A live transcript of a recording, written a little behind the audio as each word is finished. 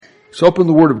Let's open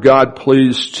the Word of God,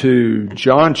 please, to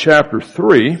John chapter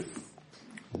 3.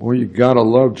 Boy, you gotta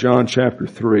love John chapter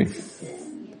 3.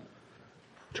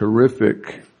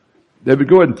 Terrific. David,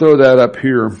 go ahead and throw that up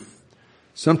here.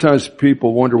 Sometimes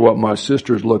people wonder what my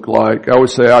sisters look like. I would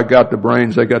say I got the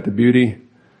brains, I got the beauty,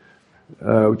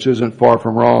 which isn't far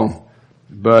from wrong.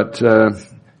 But,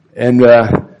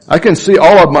 I can see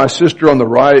all of my sister on the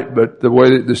right, but the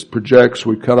way that this projects,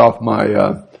 we cut off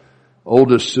my,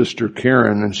 oldest sister,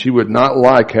 Karen, and she would not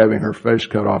like having her face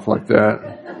cut off like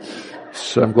that.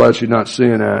 So I'm glad she's not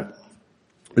seeing that.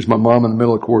 There's my mom in the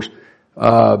middle, of course.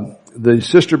 The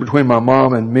sister between my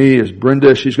mom and me is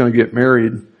Brenda. She's going to get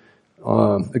married,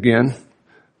 again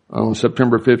on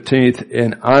September 15th,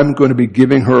 and I'm going to be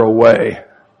giving her away.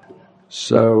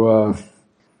 So,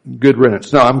 good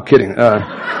riddance. No, I'm kidding.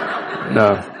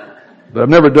 No. But I've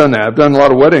never done that. I've done a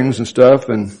lot of weddings and stuff,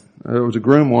 and I was a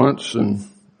groom once and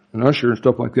an usher and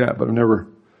stuff like that, but I've never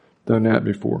done that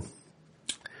before.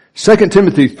 2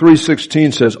 Timothy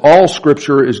 3:16 says, all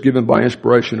scripture is given by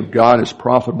inspiration of God and is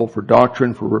profitable for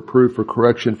doctrine, for reproof, for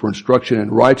correction, for instruction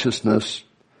in righteousness,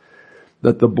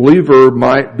 that the believer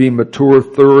might be mature,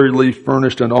 thoroughly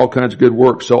furnished in all kinds of good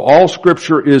works. So all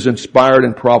scripture is inspired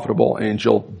and profitable,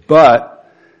 Angel,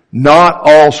 but not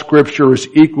all scripture is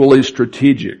equally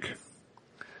strategic.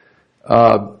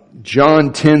 John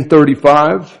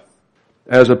 10:35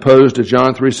 as opposed to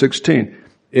John 3:16.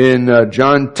 In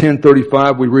John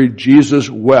 10:35 we read Jesus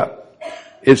wept.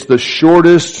 It's the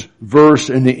shortest verse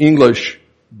in the English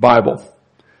Bible.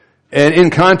 And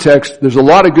in context, there's a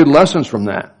lot of good lessons from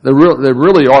that. There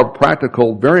really are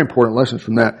practical, very important lessons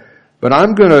from that. But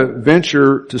I'm going to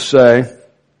venture to say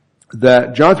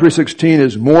that John 3:16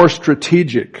 is more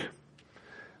strategic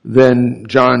than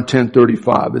John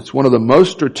 10:35. It's one of the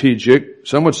most strategic,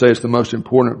 some would say it's the most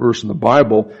important verse in the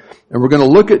Bible. And we're going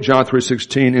to look at John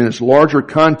 3:16 in its larger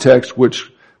context, which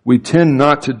we tend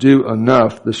not to do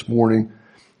enough this morning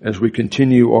as we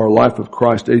continue our Life of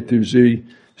Christ A through Z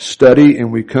study,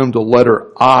 and we come to letter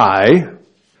I.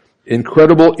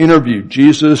 Incredible interview.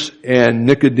 Jesus and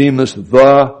Nicodemus,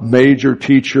 the major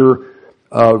teacher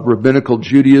of rabbinical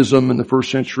Judaism in the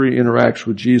first century, interacts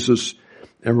with Jesus.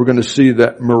 And we're going to see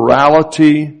that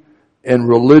morality and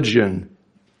religion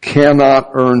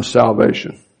cannot earn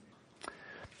salvation.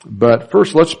 But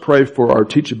first, let's pray for our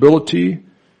teachability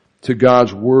to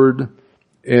God's Word.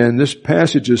 And this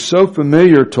passage is so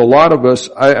familiar to a lot of us,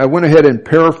 I went ahead and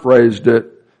paraphrased it.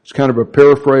 It's kind of a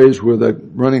paraphrase with a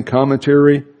running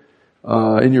commentary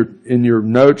in your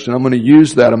notes, and I'm going to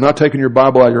use that. I'm not taking your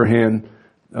Bible out of your hand,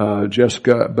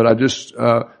 Jessica, but I just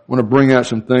want to bring out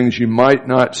some things you might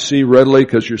not see readily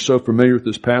because you're so familiar with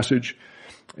this passage.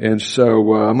 And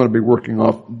so I'm going to be working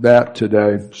off that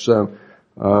today. So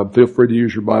feel free to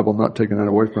use your Bible. I'm not taking that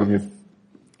away from you.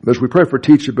 But as we pray for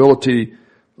teachability,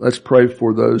 let's pray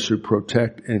for those who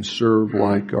protect and serve,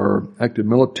 like our active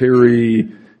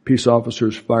military, peace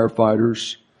officers,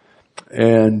 firefighters.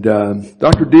 And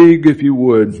Dr. Deeg, if you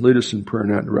would, lead us in prayer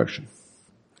in that direction.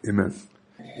 Amen.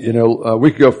 You know, a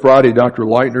week ago Friday, Dr.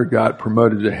 Leitner got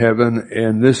promoted to heaven,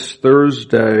 and this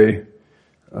Thursday,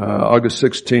 August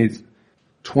 16th,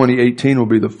 2018 will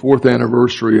be the 4th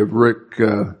anniversary of Rick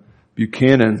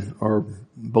Buchanan, our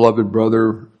beloved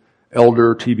brother,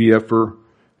 elder, TBFer,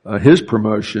 his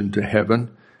promotion to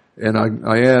heaven. And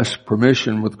I asked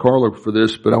permission with Carla for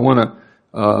this, but I want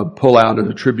to pull out as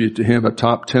a tribute to him a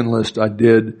top 10 list I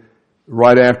did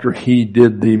right after he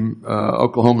did the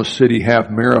Oklahoma City half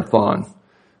marathon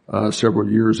several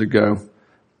years ago.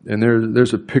 And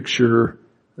there's a picture,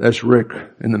 that's Rick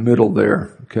in the middle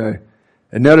there, okay?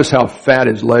 And notice how fat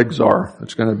his legs are.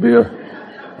 It's going to be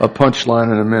a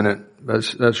punchline in a minute.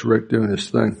 That's Rick doing his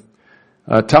thing.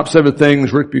 Top 7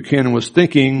 things Rick Buchanan was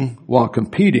thinking while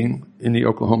competing in the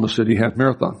Oklahoma City half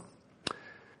marathon.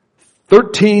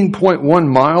 13.1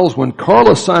 miles. When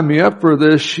Carla signed me up for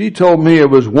this, she told me it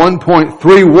was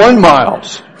 1.31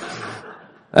 miles.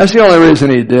 That's the only reason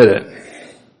he did it.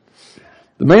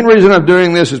 The main reason I'm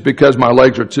doing this is because my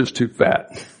legs are just too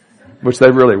fat, which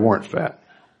they really weren't fat.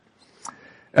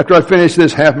 After I finish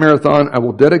this half marathon, I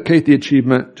will dedicate the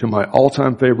achievement to my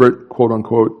all-time favorite, quote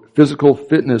unquote, physical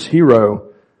fitness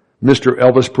hero, Mr.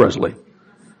 Elvis Presley.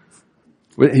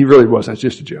 He really wasn't. It's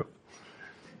just a joke.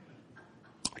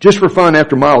 Just for fun,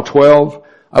 after mile 12,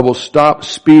 I will stop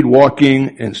speed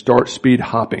walking and start speed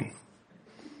hopping.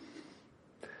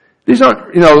 These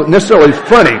aren't, necessarily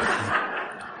funny.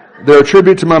 They're a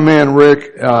tribute to my man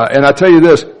Rick, and I tell you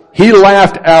this, he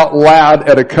laughed out loud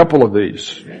at a couple of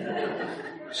these.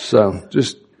 So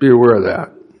just be aware of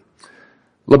that.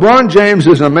 LeBron James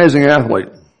is an amazing athlete.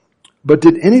 But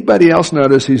did anybody else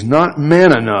notice he's not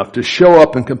man enough to show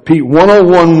up and compete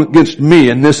one-on-one against me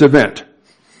in this event?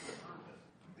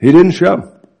 He didn't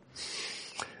show.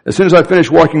 As soon as I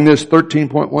finish walking this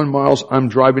 13.1 miles, I'm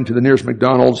driving to the nearest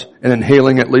McDonald's and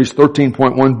inhaling at least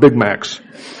 13.1 Big Macs.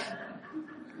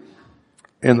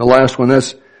 And the last one,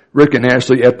 that's Rick and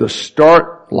Ashley at the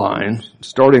starting line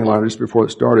just before it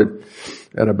started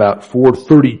at about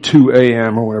 4:32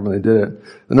 a.m. or whatever they did it.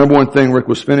 The number one thing Rick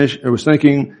was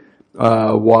thinking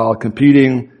while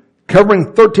competing,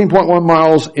 covering 13.1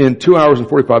 miles in 2 hours and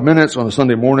 45 minutes on a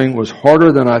Sunday morning was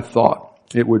harder than I thought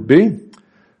it would be.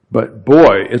 But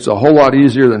boy, it's a whole lot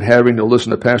easier than having to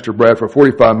listen to Pastor Brad for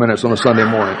 45 minutes on a Sunday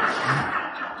morning.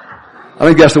 I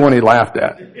think that's the one he laughed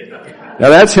at. Now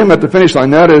that's him at the finish line.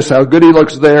 Notice how good he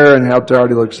looks there and how tired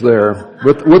he looks there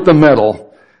with the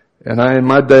medal. And in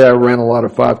my day, I ran a lot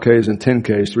of 5Ks and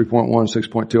 10Ks, 3.1,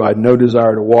 6.2. I had no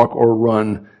desire to walk or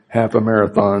run half a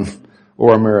marathon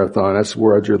or a marathon. That's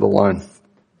where I drew the line.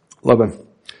 Love him.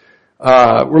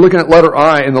 We're looking at letter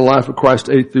I in the life of Christ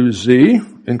A through Z.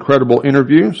 Incredible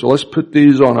interview. So let's put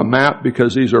these on a map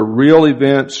because these are real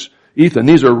events. Ethan,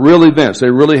 these are real events. They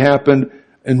really happened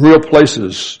in real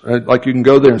places. Like you can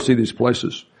go there and see these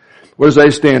places. What does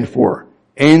A stand for?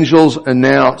 Angels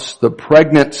announced the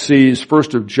pregnancies,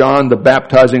 first of John, the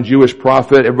baptizing Jewish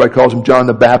prophet. Everybody calls him John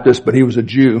the Baptist, but he was a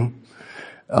Jew.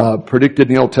 Predicted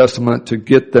in the Old Testament to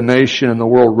get the nation and the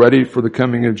world ready for the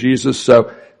coming of Jesus.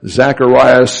 So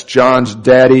Zacharias, John's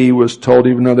daddy, was told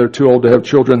even though they're too old to have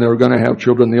children, they were going to have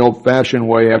children the old-fashioned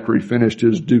way after he finished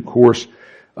his due course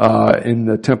in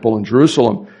the temple in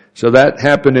Jerusalem. So that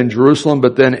happened in Jerusalem,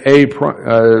 but then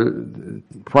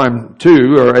prime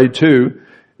 2, or A2,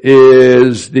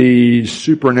 is the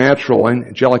supernatural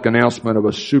angelic announcement of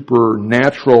a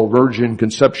supernatural virgin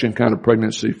conception kind of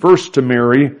pregnancy. First to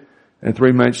Mary, and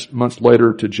 3 months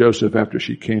later to Joseph after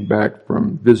she came back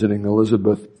from visiting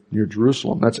Elizabeth near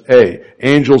Jerusalem. That's A.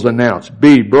 Angels announced.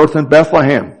 B. Birth in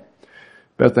Bethlehem.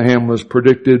 Bethlehem was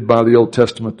predicted by the Old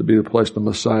Testament to be the place the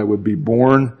Messiah would be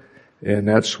born. And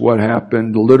that's what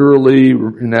happened literally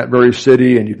in that very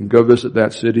city. And you can go visit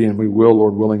that city, and we will,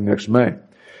 Lord willing, next May.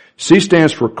 C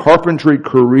stands for carpentry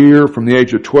career from the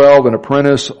age of 12, an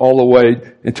apprentice, all the way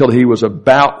until he was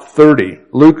about 30.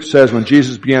 Luke says when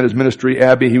Jesus began his ministry,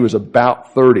 Abby, he was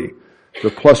about 30. So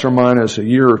plus or minus a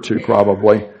year or two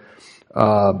probably.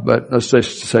 But let's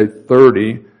say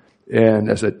 30. And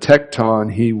as a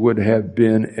tecton, he would have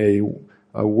been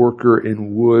a worker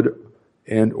in wood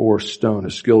and or stone, a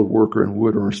skilled worker in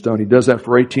wood or stone. He does that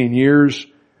for 18 years.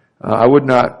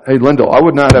 Hey Lyndall, I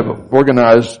would not have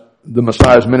organized the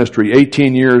Messiah's ministry,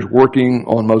 18 years working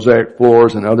on mosaic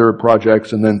floors and other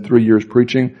projects, and then 3 years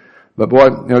preaching. But boy,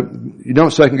 you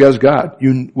don't second guess God.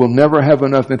 You will never have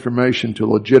enough information to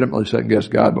legitimately second guess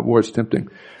God, but boy, it's tempting.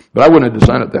 But I wouldn't have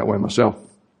designed it that way myself.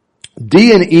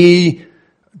 D and E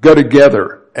go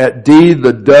together. At D,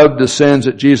 the dove descends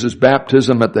at Jesus'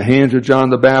 baptism at the hands of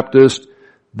John the Baptist.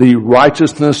 The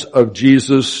righteousness of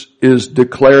Jesus is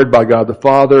declared by God the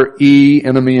Father. E,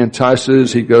 enemy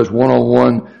entices. He goes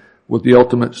one-on-one with the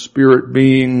ultimate spirit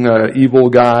being, evil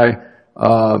guy.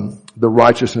 The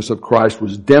righteousness of Christ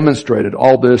was demonstrated.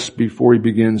 All this before he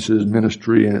begins his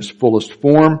ministry in its fullest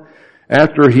form.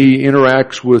 After he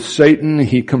interacts with Satan,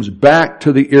 he comes back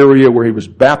to the area where he was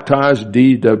baptized.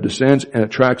 D, dove descends, and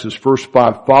attracts his first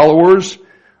 5 followers.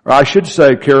 Or I should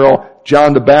say, Carol,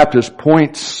 John the Baptist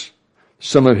points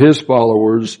some of his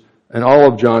followers, and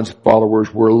all of John's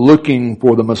followers were looking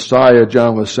for the Messiah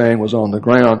John was saying was on the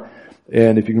ground.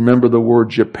 And if you remember the word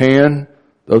Japan,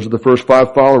 those are the first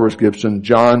 5 followers, Gibson: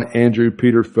 John, Andrew,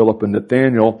 Peter, Philip, and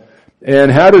Nathaniel.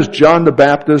 And how does John the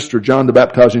Baptist, or John the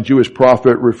baptizing Jewish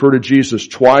prophet, refer to Jesus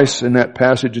twice in that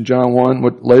passage in John 1?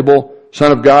 What label?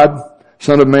 Son of God,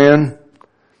 Son of Man,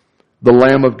 the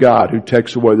Lamb of God who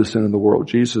takes away the sin of the world.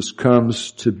 Jesus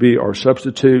comes to be our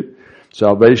substitute.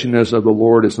 Salvation is of the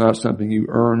Lord. It's not something you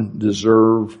earn,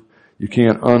 deserve. You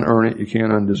can't unearn it. You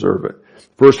can't undeserve it.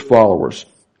 First followers.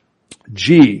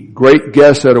 G, great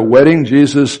guests at a wedding.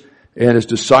 Jesus and his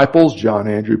disciples, John,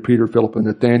 Andrew, Peter, Philip, and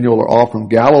Nathaniel, are all from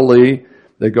Galilee.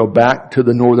 They go back to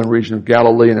the northern region of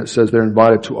Galilee, and it says they're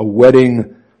invited to a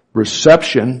wedding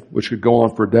reception, which could go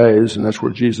on for days, and that's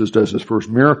where Jesus does his first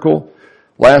miracle.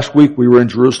 Last week we were in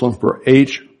Jerusalem for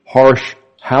harsh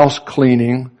house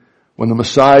cleaning. When the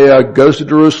Messiah goes to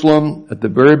Jerusalem at the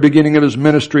very beginning of his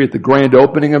ministry, at the grand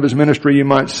opening of his ministry, you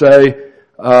might say,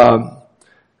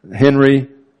 Henry,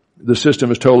 the system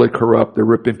is totally corrupt. They're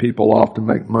ripping people off to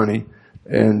make money.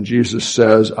 And Jesus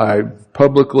says, I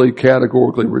publicly,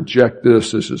 categorically reject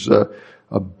this. This is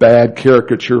a bad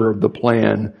caricature of the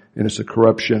plan. and it's a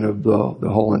corruption of the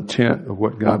whole intent of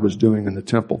what God was doing in the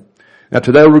temple. Now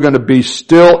today we're going to be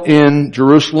still in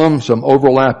Jerusalem, some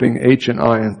overlapping H and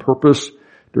I in purpose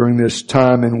during this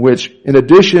time in which, in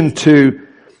addition to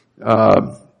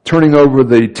turning over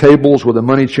the tables where the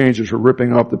money changers were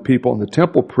ripping off the people in the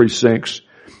temple precincts,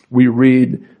 we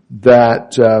read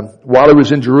that while he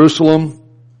was in Jerusalem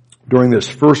during this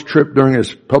first trip during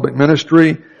his public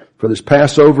ministry for this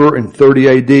Passover in 30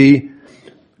 AD,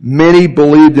 many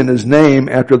believed in his name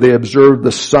after they observed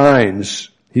the signs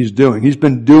he's doing. He's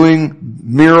been doing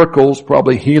miracles,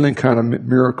 probably healing kind of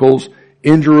miracles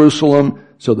in Jerusalem,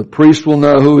 so the priest will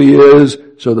know who he is,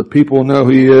 so the people will know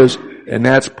who he is, and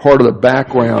that's part of the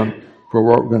background for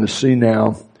what we're going to see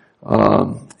now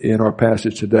in our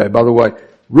passage today. By the way,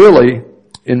 really,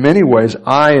 in many ways,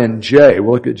 I and Jay,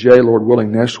 we'll look at Jay, Lord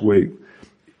willing, next week.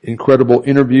 Incredible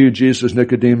interview, Jesus,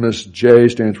 Nicodemus, J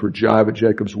stands for Jive at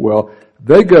Jacob's Well.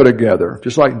 They go together.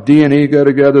 Just like D and E go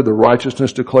together, the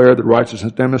righteousness declared, the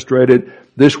righteousness demonstrated.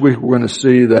 This week we're going to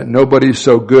see that nobody's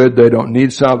so good they don't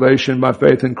need salvation by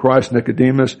faith in Christ,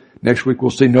 Nicodemus. Next week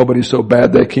we'll see nobody's so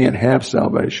bad they can't have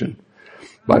salvation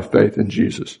by faith in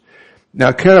Jesus.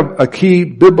 Now kind of a key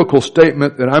biblical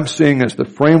statement that I'm seeing as the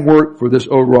framework for this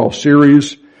overall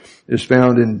series is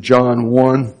found in John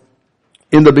 1.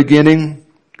 In the beginning,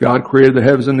 God created the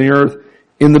heavens and the earth.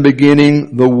 In the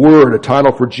beginning, the Word, a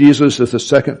title for Jesus as the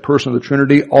second person of the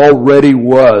Trinity, already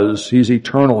was. He's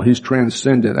eternal. He's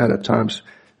transcendent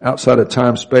outside of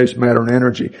time, space, matter, and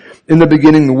energy. In the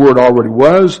beginning, the Word already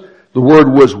was. The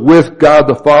Word was with God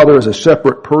the Father as a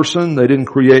separate person. They didn't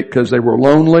create because they were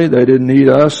lonely. They didn't need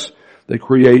us. They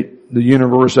create the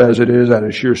universe as it is out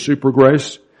of sheer super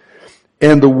grace.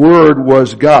 And the Word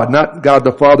was God, not God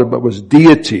the Father, but was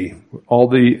deity. All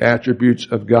the attributes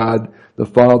of God the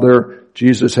Father,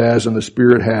 Jesus has and the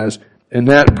Spirit has. And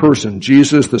that person,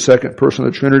 Jesus, the second person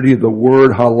of the Trinity, the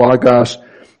Word, halagos,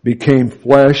 became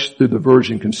flesh through the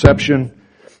virgin conception.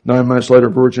 9 months later,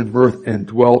 virgin birth, and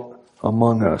dwelt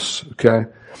among us. Okay?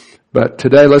 But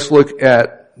today let's look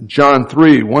at John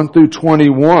 3, 1 through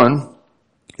 21.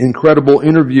 Incredible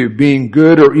interview. Being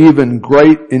good or even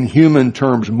great in human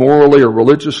terms, morally or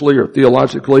religiously or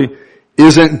theologically,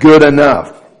 isn't good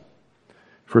enough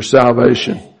for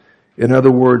salvation. In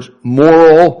other words,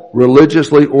 moral,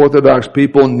 religiously orthodox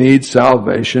people need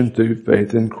salvation through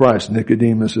faith in Christ.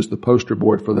 Nicodemus is the poster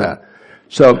boy for that.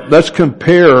 So let's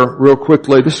compare real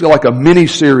quickly. This is like a mini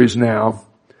series now,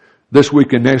 this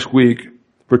week and next week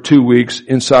for 2 weeks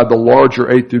inside the larger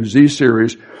A through Z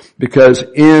series, because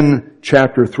in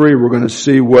chapter 3 we're going to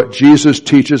see what Jesus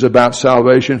teaches about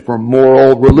salvation for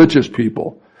moral, religious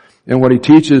people. And what he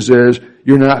teaches is,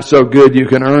 you're not so good you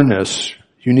can earn this.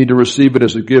 You need to receive it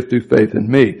as a gift through faith in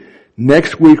me.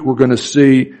 Next week we're going to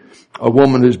see a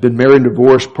woman who's been married and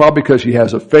divorced, probably because she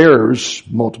has affairs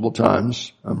multiple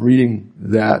times. I'm reading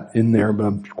that in there, but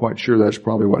I'm quite sure that's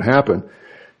probably what happened.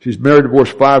 She's married and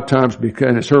divorced 5 times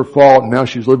because it's her fault, and now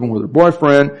she's living with her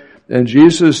boyfriend. And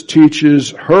Jesus teaches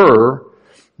her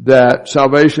that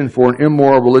salvation for an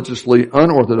immoral, religiously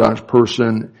unorthodox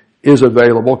person is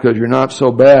available because you're not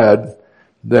so bad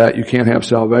that you can't have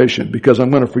salvation. Because I'm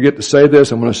going to forget to say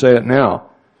this, I'm going to say it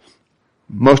now.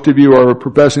 Most of you are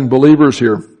professing believers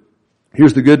here.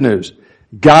 Here's the good news.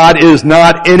 God is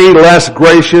not any less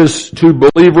gracious to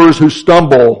believers who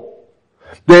stumble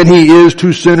than he is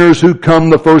to sinners who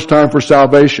come the first time for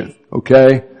salvation.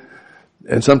 Okay?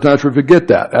 And sometimes we forget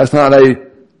that. That's not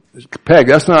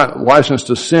that's not license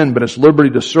to sin, but it's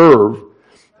liberty to serve.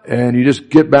 And you just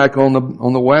get back on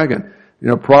the wagon. You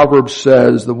know, Proverbs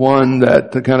says the one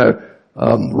that to kind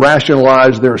of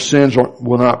rationalize their sins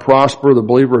will not prosper, the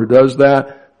believer who does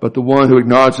that, but the one who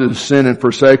acknowledges sin and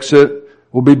forsakes it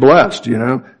will be blessed, you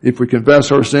know. If we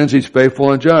confess our sins, he's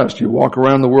faithful and just. You walk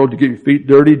around the world, you get your feet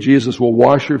dirty, Jesus will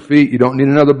wash your feet. You don't need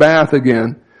another bath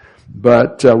again.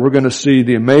 But we're going to see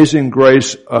the amazing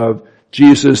grace of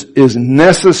Jesus is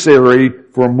necessary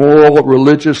for moral,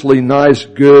 religiously nice,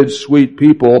 good, sweet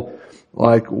people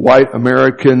like white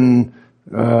American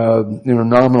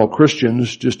nominal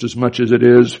Christians, just as much as it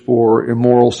is for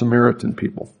immoral Samaritan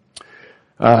people.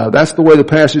 That's the way the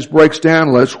passage breaks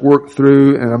down. Let's work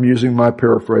through, and I'm using my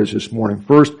paraphrase this morning.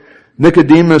 First,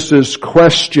 Nicodemus's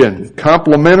question,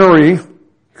 complimentary,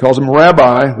 calls him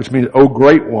rabbi, which means, oh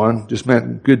great one, just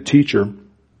meant good teacher,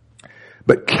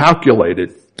 but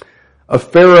calculated. A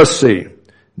Pharisee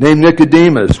named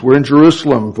Nicodemus, we're in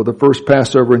Jerusalem for the first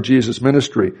Passover in Jesus'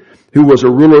 ministry, who was a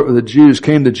ruler of the Jews,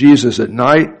 came to Jesus at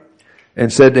night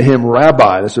and said to him,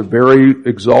 Rabbi. That's a very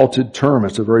exalted term.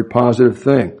 It's a very positive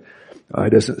thing. He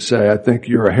doesn't say, I think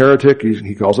you're a heretic.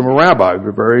 He calls him a rabbi,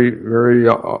 a very, very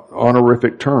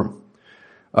honorific term.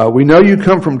 We know you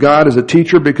come from God as a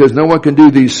teacher because no one can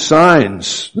do these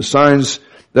signs, the signs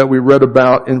that we read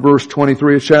about in verse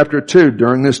 23 of chapter 2.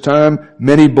 During this time,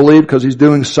 many believe because he's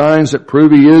doing signs that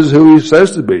prove he is who he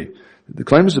says to be, he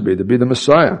claims to be the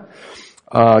Messiah.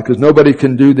 Because nobody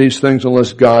can do these things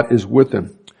unless God is with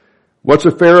him. What's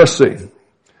a Pharisee?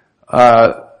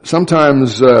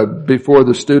 Sometimes before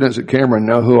the students at Cameron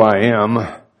know who I am,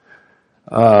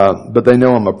 but they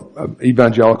know I'm an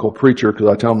evangelical preacher because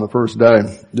I tell them the first day,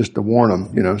 just to warn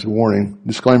them, it's a warning,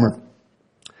 disclaimer.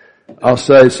 I'll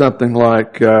say something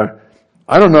like,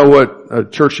 I don't know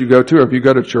what church you go to or if you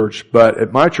go to church, but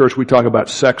at my church we talk about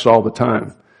sex all the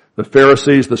time. The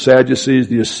Pharisees, the Sadducees,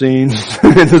 the Essenes,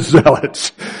 and the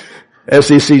Zealots.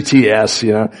 S-E-C-T-S,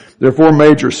 There are four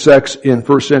major sects in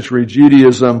first century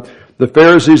Judaism. The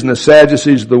Pharisees and the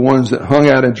Sadducees are the ones that hung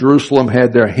out in Jerusalem,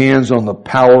 had their hands on the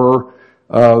power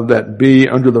that be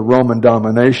under the Roman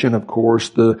domination, of course.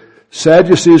 The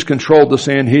Sadducees controlled the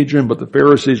Sanhedrin, but the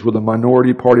Pharisees were the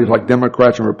minority parties like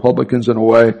Democrats and Republicans in a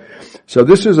way. So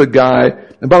this is a guy,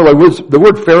 and by the way, the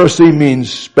word Pharisee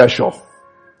means special.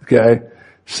 Okay?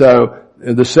 So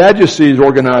the Sadducees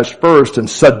organized first, and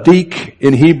Sadiq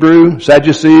in Hebrew,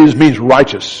 Sadducees means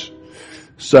righteous.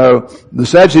 So the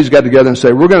Sadducees got together and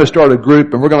said, we're going to start a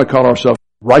group and we're going to call ourselves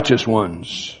righteous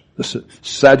ones, the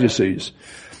Sadducees.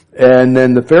 And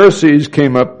then the Pharisees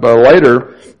came up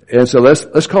later and said,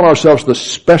 let's call ourselves the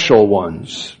special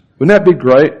ones. Wouldn't that be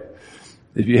great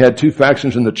if you had two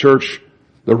factions in the church,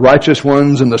 the righteous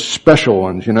ones and the special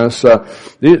ones, So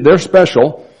they're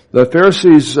special. The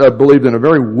Pharisees believed in a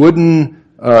very wooden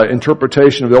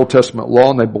interpretation of the Old Testament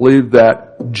law, and they believed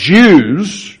that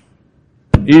Jews,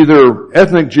 either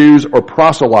ethnic Jews or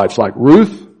proselytes like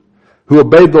Ruth, who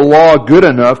obeyed the law good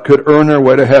enough, could earn their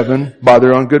way to heaven by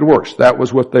their own good works. That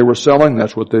was what they were selling.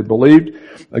 That's what they believed.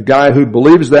 A guy who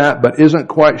believes that but isn't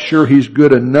quite sure he's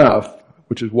good enough,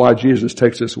 which is why Jesus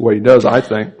takes this the way he does, I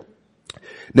think,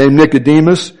 named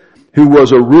Nicodemus, who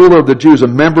was a ruler of the Jews, a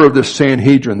member of the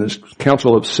Sanhedrin, this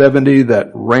council of 70 that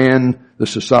ran the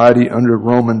society under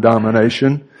Roman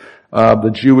domination.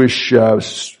 The Jewish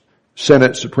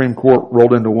Senate, Supreme Court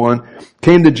rolled into one,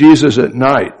 came to Jesus at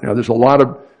night. Now there's a lot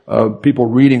of people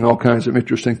reading all kinds of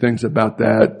interesting things about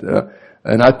that.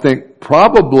 And I think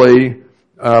probably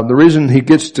the reason he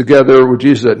gets together with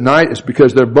Jesus at night is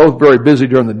because they're both very busy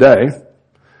during the day.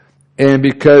 And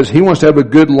because he wants to have a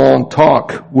good long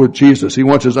talk with Jesus. He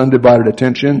wants his undivided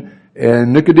attention.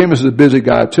 And Nicodemus is a busy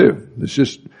guy too. It's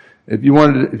just, if you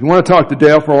want to talk to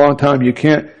Dale for a long time, you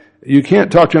can't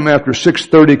talk to him after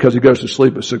 6:30 because he goes to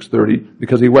sleep at 6:30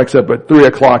 because he wakes up at 3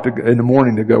 o'clock in the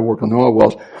morning to go work on the oil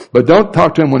wells. But don't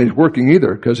talk to him when he's working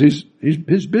either because he's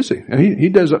busy. And he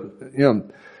does,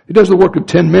 he does the work of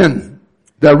 10 men.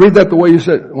 Did I read that the way you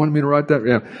said? Wanted me to write that?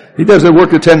 Yeah. He does the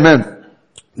work of 10 men.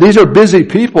 These are busy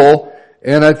people,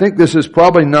 and I think this is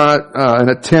probably not an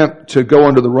attempt to go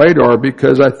under the radar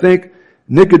because I think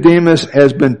Nicodemus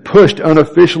has been pushed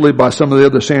unofficially by some of the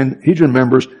other Sanhedrin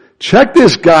members. Check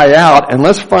this guy out and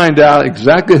let's find out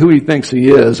exactly who he thinks he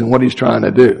is and what he's trying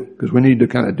to do, because we need to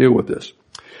kind of deal with this.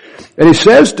 And he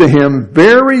says to him,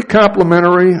 very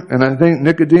complimentary, and I think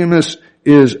Nicodemus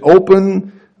is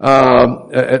open,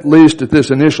 at least at this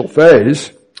initial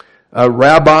phase.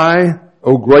 Rabbi,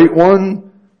 O great one,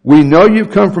 we know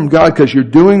you've come from God because you're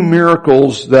doing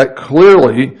miracles that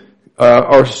clearly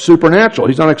are supernatural.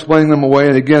 He's not explaining them away.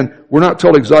 And again, we're not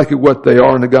told exactly what they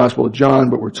are in the Gospel of John,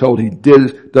 but we're told he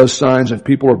does signs and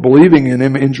people are believing in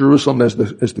him in Jerusalem as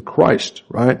the Christ,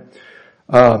 right?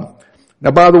 Now,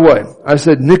 by the way, I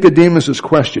said Nicodemus'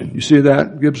 question. You see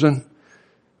that, Gibson?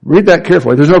 Read that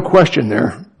carefully. There's no question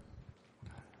there.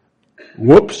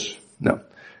 Whoops. No.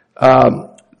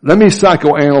 Let me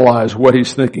psychoanalyze what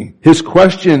he's thinking. His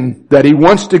question that he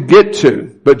wants to get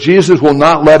to, but Jesus will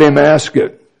not let him ask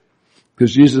it.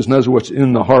 Because Jesus knows what's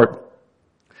in the heart.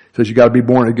 He says you gotta be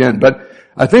born again. But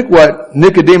I think what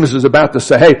Nicodemus is about to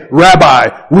say, hey,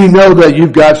 Rabbi, we know that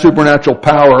you've got supernatural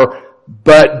power,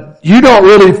 but you don't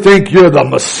really think you're the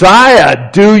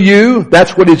Messiah, do you?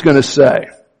 That's what he's gonna say.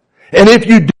 And if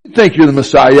you do think you're the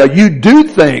Messiah, you do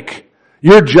think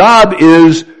your job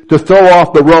is to throw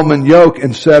off the Roman yoke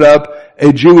and set up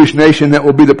a Jewish nation that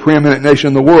will be the preeminent nation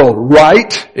in the world,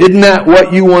 right? Isn't that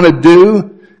what you want to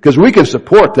do? Because we can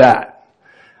support that.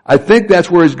 I think that's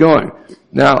where he's going.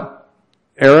 Now,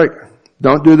 Eric,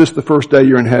 don't do this the first day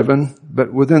you're in heaven,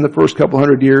 but within the first couple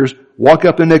hundred years, walk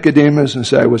up to Nicodemus and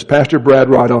say, was Pastor Brad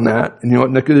right on that? And you know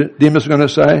what Nicodemus is going to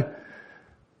say?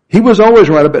 He was always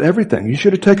right about everything. You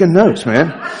should have taken notes, man.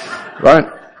 Right?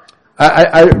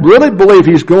 I really believe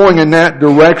he's going in that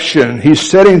direction. He's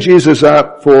setting Jesus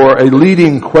up for a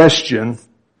leading question.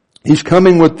 He's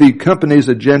coming with the company's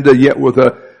agenda, yet with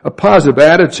a positive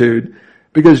attitude,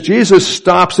 because Jesus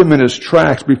stops him in his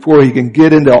tracks before he can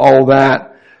get into all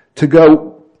that to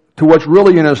go to what's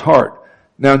really in his heart.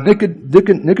 Now,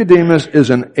 Nicodemus is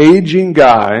an aging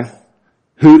guy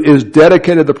who is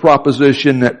dedicated to the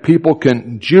proposition that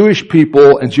Jewish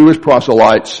people and Jewish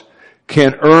proselytes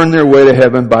can earn their way to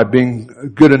heaven by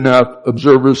being good enough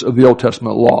observers of the Old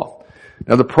Testament law.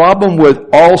 Now, the problem with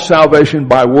all salvation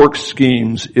by works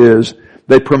schemes is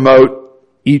they promote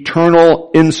eternal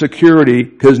insecurity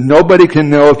because nobody can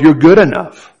know if you're good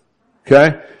enough.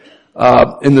 Okay?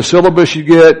 In the syllabus you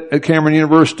get at Cameron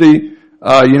University,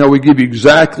 we give you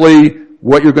exactly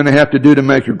what you're going to have to do to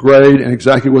make your grade and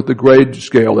exactly what the grade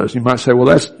scale is. You might say, well,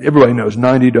 everybody knows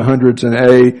 90 to 100 is an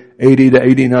A, 80 to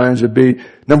 89 is a B.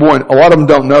 Number one, a lot of them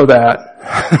don't know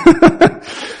that.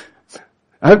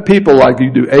 I have people like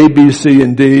you do A, B, C,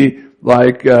 and D,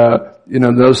 like,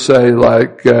 they'll say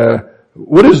like,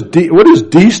 what does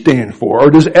D stand for? Or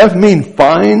does F mean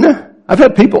fine? I've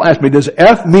had people ask me, does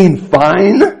F mean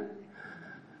fine?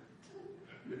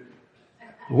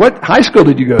 What high school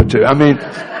did you go to?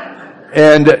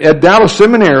 And at Dallas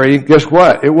Seminary, guess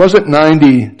what? It wasn't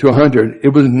 90 to 100. It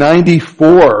was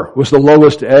 94 was the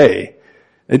lowest A.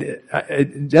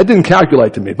 That didn't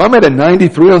calculate to me. If I'm at a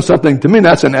 93 on something, to me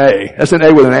that's an A. That's an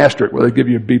A with an asterisk, whether they give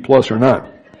you a B plus or not.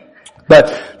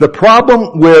 But the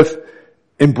problem with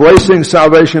embracing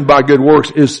salvation by good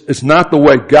works is it's not the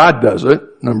way God does it,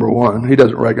 number one. He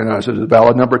doesn't recognize it as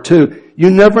valid. Number two, you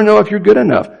never know if you're good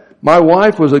enough. My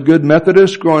wife was a good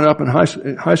Methodist growing up in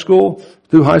high school,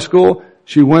 through high school.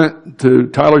 She went to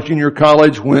Tyler Junior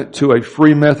College, went to a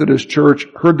free Methodist church,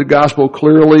 heard the gospel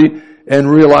clearly, and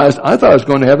realized I thought I was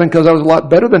going to heaven because I was a lot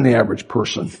better than the average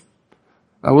person.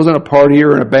 I wasn't a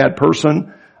partier and a bad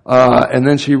person. And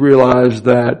then she realized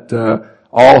that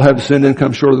all have sinned and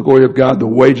come short of the glory of God. The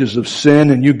wages of sin,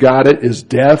 and you got it, is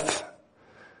death.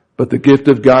 But the gift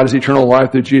of God is eternal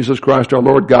life through Jesus Christ our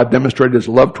Lord. God demonstrated his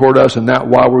love toward us, and that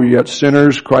while we were yet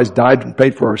sinners, Christ died and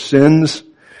paid for our sins.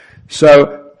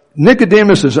 So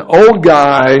Nicodemus is an old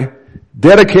guy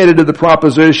dedicated to the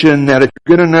proposition that if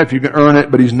you're good enough, you can earn it,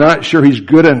 but he's not sure he's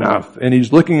good enough. And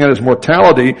he's looking at his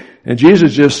mortality, and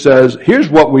Jesus just says, here's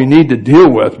what we need to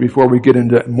deal with before we get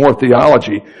into more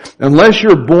theology. Unless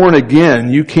you're born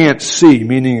again, you can't see,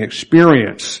 meaning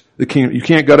experience the kingdom. You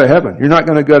can't go to heaven. You're not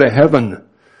going to go to heaven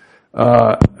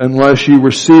unless you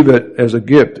receive it as a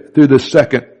gift through the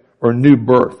second or new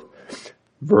birth.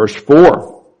 Verse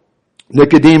 4.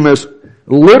 Nicodemus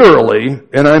literally,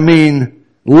 and I mean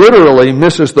literally,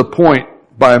 misses the point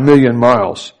by 1,000,000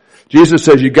 miles. Jesus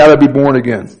says you gotta be born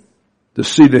again to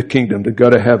see the kingdom, to go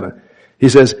to heaven. He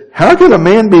says, how can a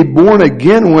man be born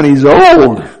again when he's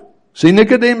old? See,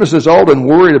 Nicodemus is old and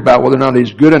worried about whether or not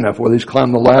he's good enough, whether he's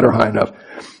climbed the ladder high enough.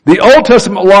 The Old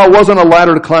Testament law wasn't a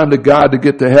ladder to climb to God to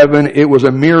get to heaven. It was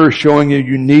a mirror showing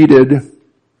you needed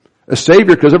a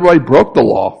Savior because everybody broke the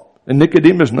law. And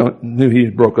Nicodemus knew he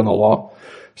had broken the law.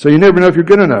 So you never know if you're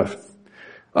good enough.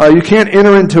 You can't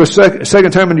enter into a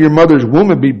second time into your mother's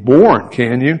womb and be born,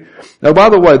 can you? Now, by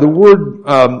the way, the word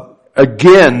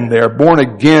again there, born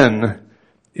again,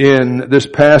 in this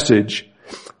passage,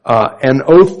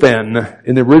 anothen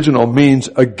in the original means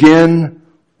again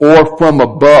or from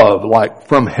above, like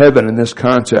from heaven in this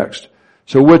context.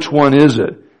 So which one is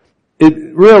it? It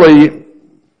really,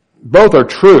 both are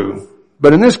true.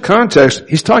 But in this context,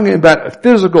 he's talking about a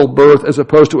physical birth as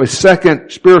opposed to a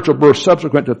second spiritual birth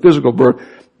subsequent to physical birth.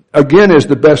 Again is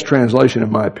the best translation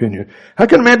in my opinion. How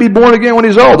can a man be born again when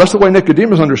he's old? That's the way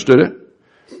Nicodemus understood it.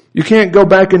 You can't go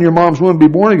back in your mom's womb and be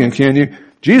born again, can you?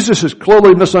 Jesus is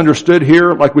clearly misunderstood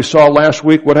here, like we saw last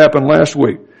week. What happened last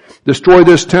week? Destroy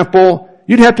this temple.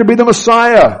 You'd have to be the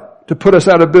Messiah to put us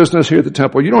out of business here at the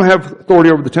temple. You don't have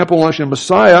authority over the temple unless you're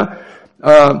Messiah.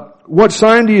 What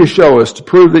sign do you show us to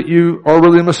prove that you are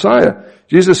really the Messiah?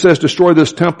 Jesus says, destroy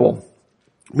this temple,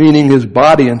 meaning his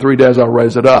body in 3 days I'll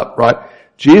raise it up, right?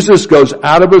 Jesus goes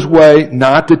out of his way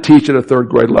not to teach at a third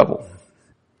grade level.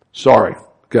 Sorry,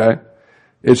 okay?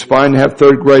 It's fine to have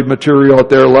third grade material at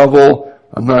their level.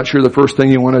 I'm not sure the first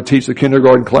thing you want to teach the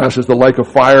kindergarten class is the lake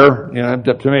of fire,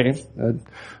 up to me,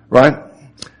 right?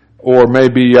 Or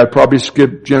maybe I'd probably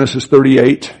skip Genesis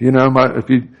 38, if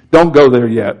you don't go there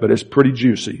yet, but it's pretty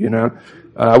juicy,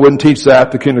 I wouldn't teach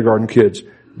that to kindergarten kids.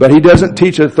 But he doesn't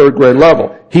teach at third grade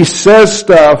level. He says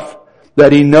stuff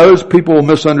that he knows people will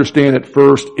misunderstand at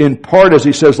first, in part, as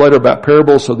he says later about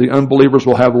parables, so the unbelievers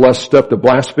will have less stuff to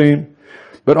blaspheme,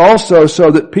 but also so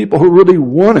that people who really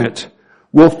want it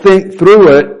will think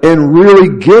through it and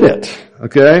really get it,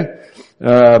 okay?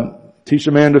 Teach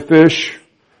a man to fish,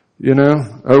 You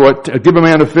know, or what? Give a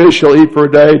man a fish, he'll eat for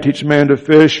a day. Teach a man to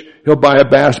fish, he'll buy a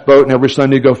bass boat, and every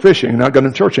Sunday go fishing. Not going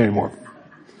to church anymore.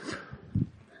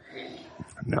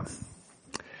 No,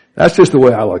 that's just the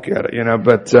way I look at it. You know,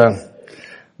 but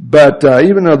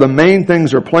even though the main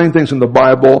things are plain things in the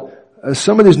Bible,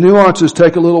 some of these nuances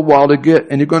take a little while to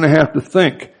get, and you're going to have to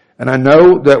think. And I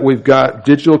know that we've got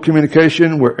digital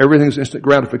communication where everything's instant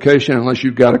gratification, unless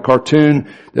you've got a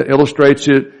cartoon that illustrates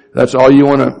it. That's all you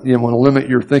want to limit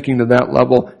your thinking to that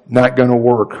level. Not going to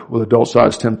work with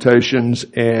adult-sized temptations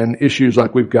and issues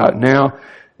like we've got now.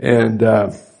 And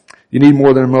you need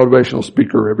more than a motivational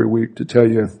speaker every week to tell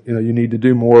you, you need to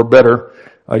do more, better.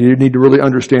 You need to really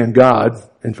understand God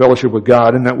and fellowship with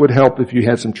God, and that would help if you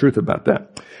had some truth about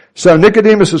that. So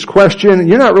Nicodemus' question,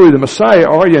 you're not really the Messiah,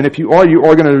 are you? And if you are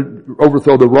going to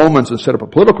overthrow the Romans and set up a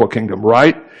political kingdom,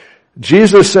 right?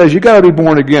 Jesus says, you gotta be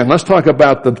born again. Let's talk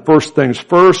about the first things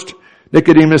first.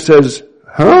 Nicodemus says,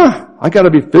 I gotta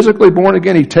be physically born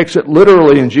again? He takes it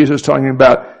literally, and Jesus is talking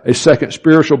about a second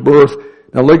spiritual birth.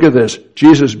 Now look at this.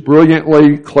 Jesus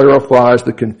brilliantly clarifies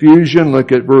the confusion.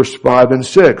 Look at verse 5 and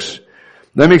 6.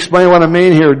 Let me explain what I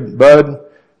mean here, bud.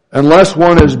 Unless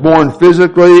one is born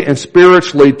physically and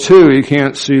spiritually too, you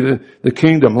can't see the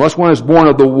kingdom. Unless one is born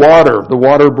of the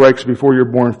water breaks before you're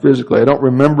born physically. I don't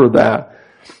remember that.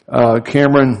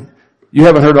 Cameron, you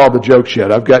haven't heard all the jokes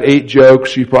yet. I've got 8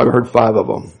 jokes. You've probably heard 5 of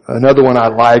them. Another one I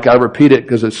repeat it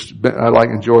because I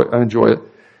enjoy it,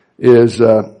 is,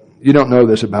 you don't know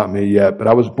this about me yet, but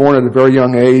I was born at a very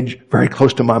young age, very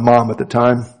close to my mom at the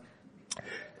time.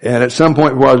 And at some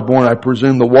point before I was born, I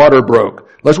presume the water broke.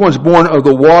 Unless one's born of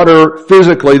the water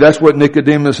physically, that's what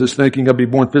Nicodemus is thinking of, be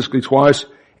born physically twice.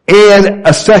 And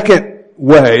a second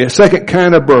way, a second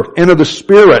kind of birth, into the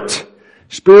Spirit.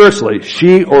 Spiritually,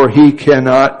 she or he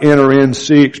cannot enter in,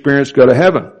 see, experience, go to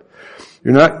heaven.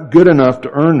 You're not good enough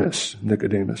to earn this,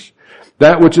 Nicodemus.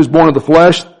 That which is born of the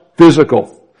flesh,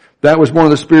 physical. That which is born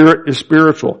of the Spirit is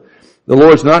spiritual. The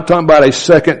Lord's not talking about a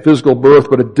second physical birth,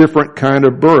 but a different kind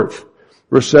of birth.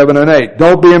 Verse 7 and 8.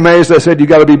 Don't be amazed, I said you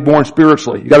gotta be born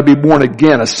spiritually. You gotta be born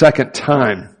again a second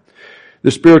time.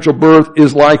 The spiritual birth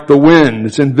is like the wind.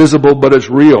 It's invisible, but it's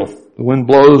real. The wind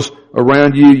blows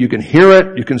around you. You can hear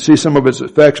it. You can see some of its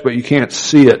effects, but you can't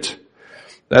see it.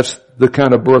 That's the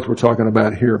kind of birth we're talking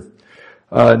about here.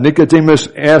 Nicodemus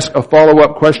asked a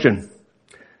follow-up question.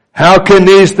 How can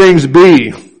these things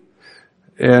be?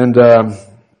 And,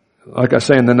 like I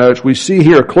say in the notes, we see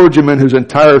here a clergyman whose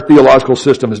entire theological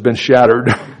system has been shattered.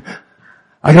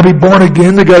 I gotta be born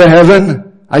again to go to heaven?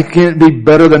 I can't be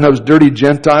better than those dirty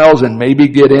Gentiles and maybe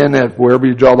get in at wherever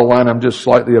you draw the line. I'm just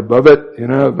slightly above it.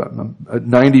 I'm at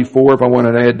 94 if I want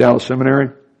to at Dallas Seminary.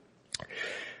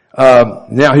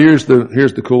 Now here's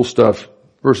the cool stuff.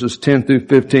 Verses 10 through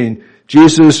 15.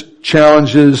 Jesus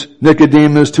challenges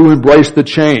Nicodemus to embrace the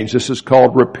change. This is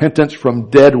called repentance from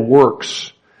dead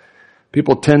works.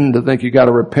 People tend to think you got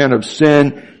to repent of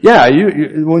sin. Yeah,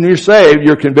 when you're saved,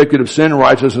 you're convicted of sin,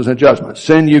 righteousness, and judgment.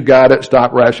 Sin, you got it.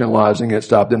 Stop rationalizing it.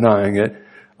 Stop denying it.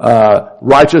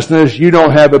 Righteousness, you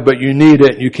don't have it, but you need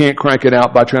it. You can't crank it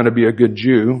out by trying to be a good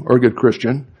Jew or a good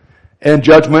Christian. And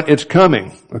judgment, it's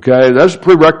coming. Okay, that's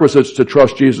prerequisites to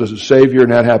trust Jesus as Savior,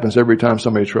 and that happens every time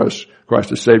somebody trusts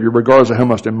Christ as Savior, regardless of how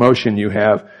much emotion you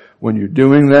have when you're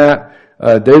doing that.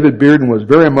 David Bearden was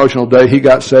very emotional the day he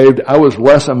got saved. I was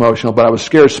less emotional, but I was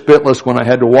scared spitless when I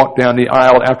had to walk down the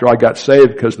aisle after I got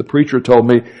saved because the preacher told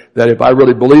me that if I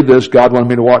really believed this, God wanted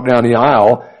me to walk down the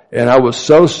aisle. And I was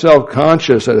so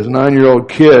self-conscious as a 9-year-old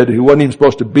kid who wasn't even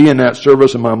supposed to be in that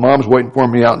service, and my mom's waiting for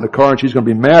me out in the car and she's going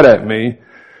to be mad at me.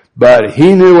 But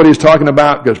he knew what he was talking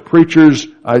about because preachers,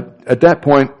 at that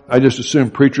point, I just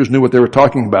assumed preachers knew what they were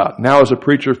talking about. Now as a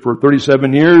preacher for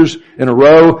 37 years in a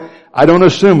row, I don't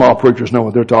assume all preachers know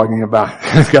what they're talking about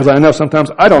because I know sometimes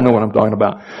I don't know what I'm talking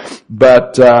about.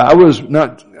 But I was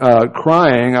not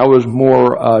crying. I was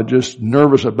more just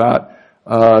nervous about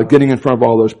getting in front of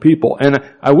all those people. And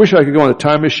I wish I could go on a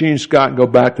time machine, Scott, and go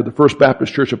back to the First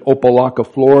Baptist Church of Opelika,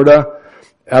 Florida.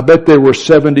 I bet there were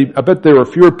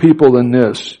fewer people than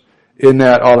this in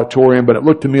that auditorium, but it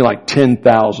looked to me like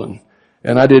 10,000.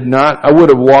 And I'd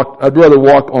rather walk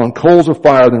on coals of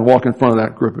fire than walk in front of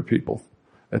that group of people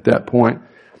at that point.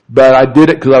 But I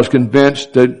did it because I was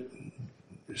convinced that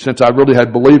since I really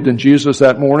had believed in Jesus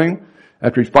that morning,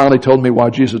 after he finally told me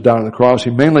why Jesus died on the cross, he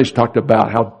mainly talked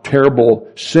about how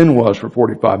terrible sin was for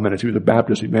 45 minutes. He was a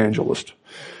Baptist evangelist.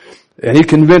 And he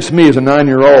convinced me as a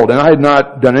 9-year-old, and I had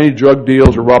not done any drug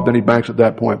deals or robbed any banks at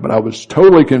that point, but I was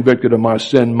totally convicted of my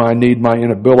sin, my need, my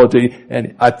inability,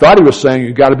 and I thought he was saying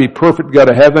you got to be perfect to go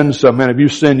to heaven, so man, if you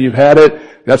sin, you've had it.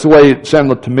 That's the way it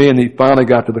sounded to me, and he finally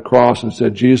got to the cross and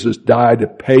said, Jesus died to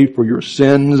pay for your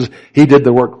sins. He did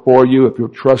the work for you. If you'll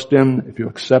trust him, if you'll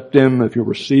accept him, if you'll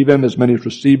receive him, as many as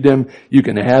received him, you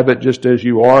can have it just as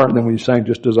you are. And then when he sang,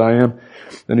 just as I am,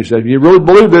 then he said, if you really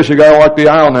believe this, you gotta walk the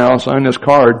aisle now, sign this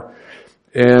card.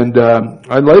 And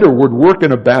I later would work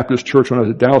in a Baptist church when I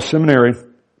was at Dallas Seminary.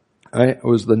 I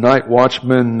was the night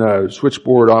watchman,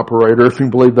 switchboard operator, if you can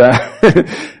believe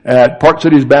that, at Park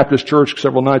Cities Baptist Church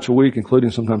several nights a week, including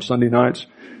sometimes Sunday nights.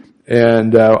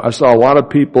 And I saw a lot of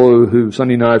people who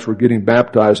Sunday nights were getting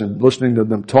baptized, and listening to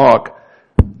them talk,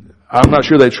 I'm not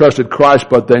sure they trusted Christ,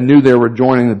 but they knew they were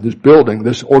joining this building,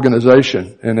 this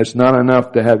organization. And it's not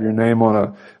enough to have your name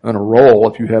on a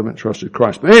roll if you haven't trusted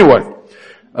Christ. But anyway,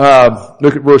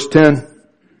 look at verse 10.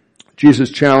 Jesus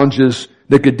challenges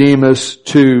Nicodemus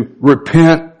to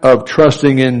repent of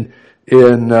trusting in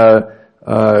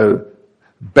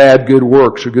bad good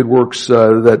works, or good works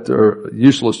that are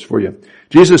useless for you.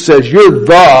 Jesus says, you're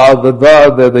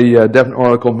the definite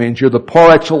article means you're the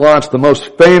par excellence, the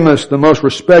most famous, the most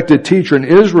respected teacher in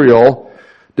Israel,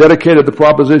 dedicated to the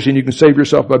proposition you can save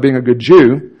yourself by being a good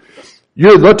Jew.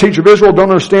 You're the teacher of Israel,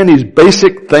 don't understand these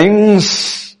basic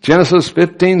things. Genesis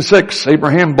 15:6,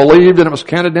 Abraham believed and it was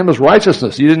counted to him as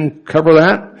righteousness. You didn't cover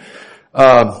that?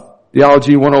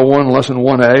 Theology 101, lesson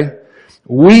 1A.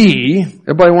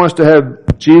 Everybody wants to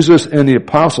have Jesus and the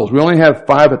apostles. We only have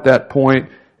 5 at that point,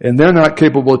 and they're not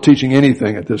capable of teaching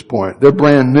anything at this point. They're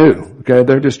brand new. Okay,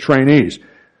 they're just trainees.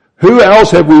 Who else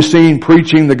have we seen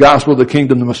preaching the gospel of the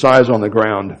kingdom? The Messiah's on the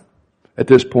ground at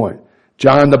this point.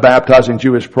 John the baptizing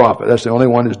Jewish prophet. That's the only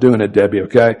one who's doing it, Debbie,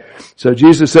 okay? So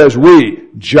Jesus says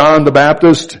John the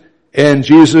Baptist, and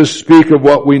Jesus speak of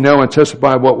what we know and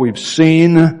testify of what we've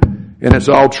seen, and it's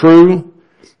all true.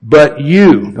 But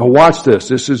you, now watch this.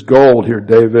 This is gold here,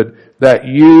 David. That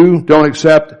you don't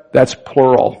accept, that's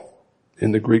plural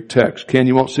in the Greek text. Ken,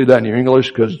 you won't see that in your English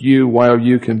because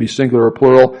you can be singular or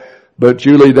plural. But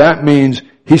Julie, that means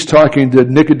he's talking to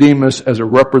Nicodemus as a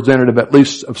representative, at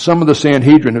least of some of the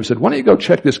Sanhedrin, who said, why don't you go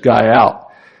check this guy out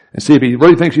and see if he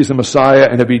really thinks he's the Messiah,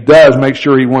 and if he does, make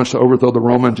sure he wants to overthrow the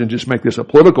Romans and just make this a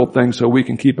political thing so we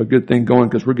can keep a good thing going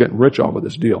because we're getting rich off of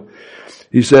this deal.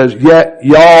 He says, yet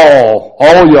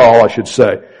all y'all, I should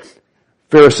say,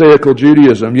 Pharisaical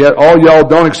Judaism, yet all y'all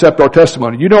don't accept our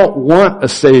testimony. You don't want a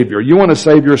Savior. You want to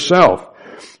save yourself.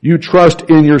 You trust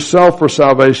in yourself for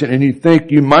salvation, and you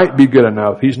think you might be good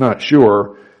enough. He's not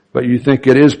sure, but you think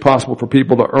it is possible for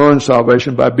people to earn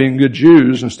salvation by being good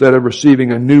Jews instead of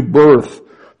receiving a new birth,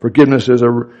 forgiveness as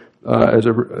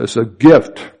a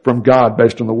gift from God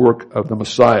based on the work of the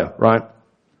Messiah, right?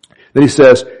 Then he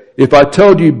says, if I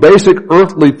told you basic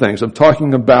earthly things, I'm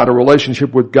talking about a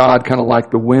relationship with God, kind of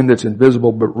like the wind that's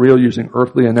invisible but real, using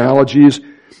earthly analogies,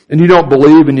 and you don't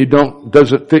believe and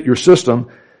doesn't fit your system,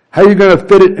 how are you going to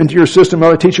fit it into your system?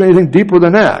 I'll teach you anything deeper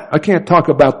than that. I can't talk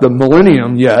about the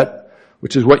millennium yet,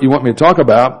 which is what you want me to talk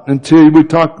about, until you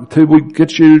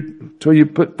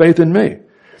put faith in me.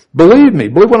 Believe me.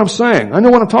 Believe what I'm saying. I know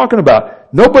what I'm talking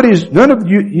about. None of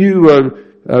you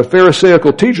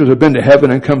Pharisaical teachers have been to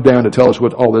heaven and come down to tell us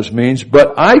what all this means,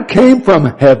 but I came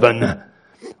from heaven.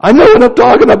 I know what I'm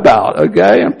talking about,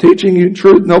 okay? I'm teaching you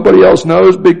truth nobody else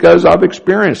knows because I've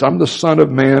experienced. I'm the Son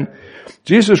of Man.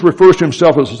 Jesus refers to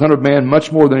himself as the Son of Man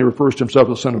much more than he refers to himself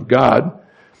as the Son of God.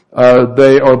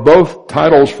 They are both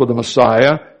titles for the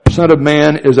Messiah. Son of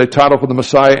Man is a title for the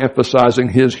Messiah emphasizing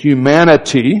his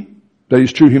humanity, that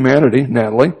he's true humanity,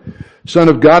 Natalie. Son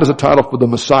of God is a title for the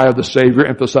Messiah, the Savior,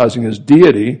 emphasizing his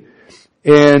deity.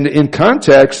 And in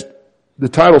context, the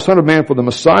title Son of Man for the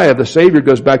Messiah, the Savior,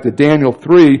 goes back to Daniel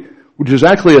 3, which is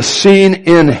actually a scene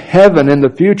in heaven in the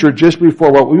future just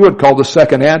before what we would call the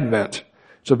Second Advent.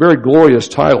 It's a very glorious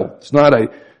title. It's not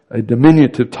a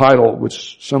diminutive title,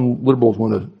 which some liberals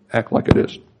want to act like it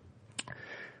is.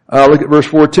 Look at verse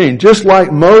 14. Just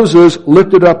like Moses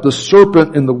lifted up the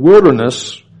serpent in the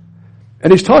wilderness,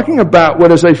 and he's talking about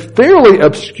what is a fairly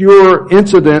obscure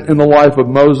incident in the life of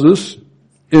Moses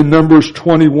in Numbers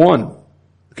 21.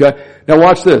 Okay? Now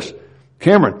watch this.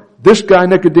 Cameron, this guy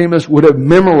Nicodemus would have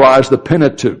memorized the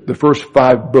Pentateuch, the first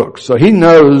 5 books. So he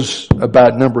knows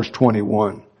about Numbers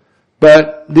 21.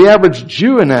 But the average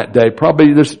Jew in that day,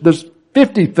 probably there's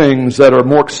 50 things that are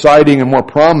more exciting and more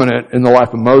prominent in the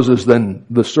life of Moses than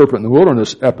the serpent in the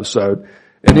wilderness episode.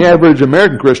 And the average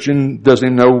American Christian can't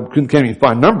even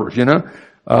find numbers,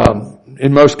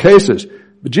 in most cases.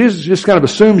 But Jesus just kind of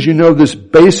assumes you know this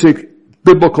basic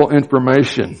biblical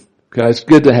information. Okay, it's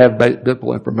good to have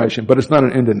biblical information, but it's not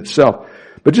an end in itself.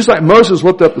 But just like Moses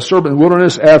looked up the serpent in the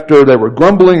wilderness after they were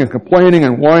grumbling and complaining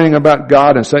and whining about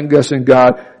God and second-guessing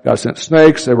God, God sent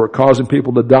snakes. They were causing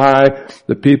people to die.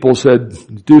 The people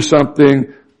said, do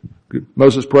something.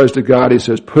 Moses prays to God. He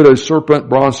says, put a serpent,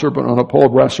 bronze serpent on a pole,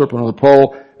 brass serpent on a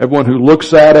pole. Everyone who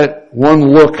looks at it, one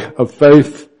look of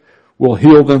faith will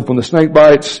heal them from the snake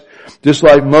bites. Just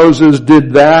like Moses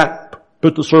did that,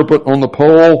 put the serpent on the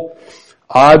pole.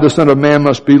 I, the Son of Man,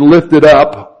 must be lifted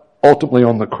up, ultimately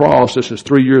on the cross. This is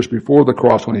 3 years before the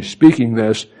cross when he's speaking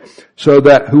this, so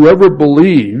that whoever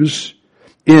believes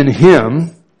in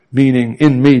him, meaning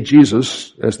in me,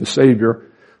 Jesus, as the Savior,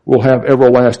 will have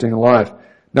everlasting life.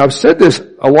 Now, I've said this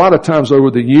a lot of times over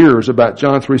the years about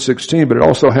John 3:16, but it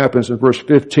also happens in verse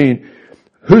 15.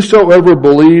 Whosoever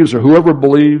believes, or whoever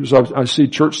believes, I see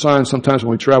church signs sometimes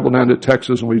when we travel down to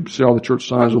Texas and we see all the church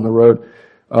signs on the road.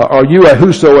 Are you a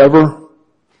whosoever?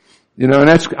 You know, and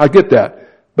I get that.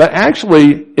 But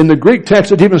actually, in the Greek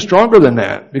text, it's even stronger than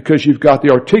that, because you've got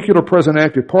the articular present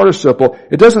active participle.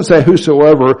 It doesn't say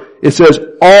whosoever. It says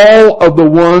all of the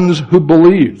ones who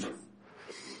believe.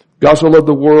 God so loved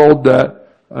the world that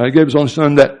He gave His only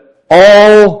Son, that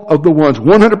all of the ones,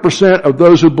 100% of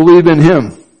those who believe in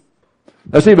Him.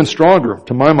 That's even stronger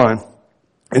to my mind.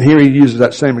 And here He uses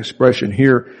that same expression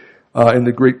here in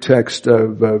the Greek text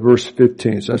of verse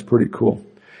 15. So that's pretty cool.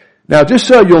 Now, just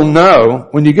so you'll know,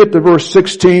 when you get to verse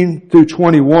 16 through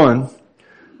 21,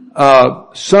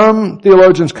 some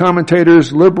theologians,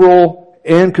 commentators, liberal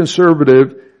and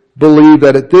conservative, believe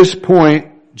that at this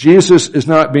point, Jesus is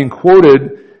not being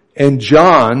quoted, and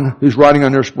John, who's writing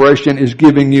under inspiration, is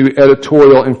giving you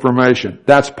editorial information.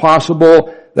 That's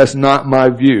possible. That's not my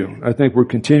view. I think we're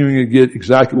continuing to get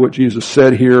exactly what Jesus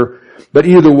said here. But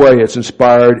either way, it's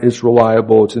inspired, it's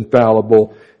reliable, it's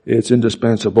infallible, it's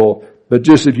indispensable. But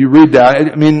just if you read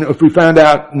that, I mean, if we found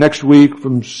out next week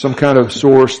from some kind of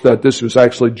source that this was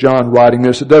actually John writing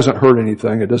this, it doesn't hurt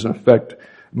anything. It doesn't affect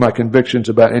my convictions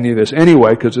about any of this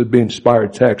anyway, because it'd be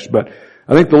inspired text. But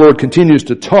I think the Lord continues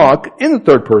to talk in the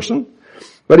third person.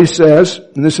 But He says,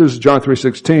 and this is John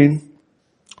 3:16,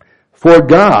 for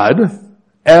God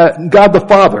the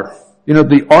Father, you know,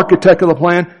 the architect of the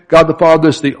plan, God the Father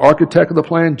is the architect of the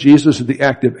plan. Jesus is the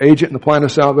active agent in the plan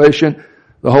of salvation.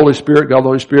 The Holy Spirit, God the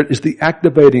Holy Spirit, is the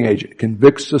activating agent.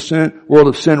 Convicts the world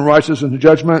of sin, righteousness, and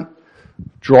judgment.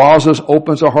 Draws us,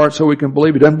 opens our hearts so we can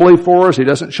believe. He doesn't believe for us. He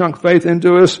doesn't chunk faith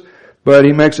into us, but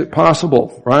He makes it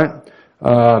possible, right?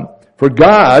 For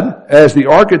God, as the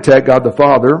architect, God the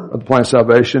Father of the plan of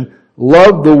salvation,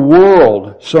 loved the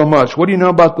world so much. What do you know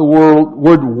about the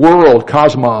word world,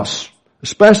 cosmos?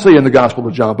 Especially in the Gospel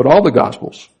of John, but all the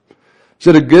Gospels. Is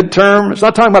it a good term? It's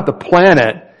not talking about the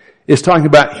planet. It's talking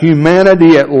about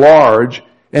humanity at large,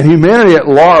 and humanity at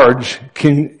large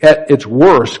can, at its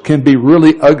worst, can be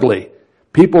really ugly.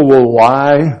 People will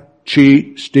lie,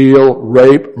 cheat, steal,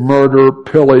 rape, murder,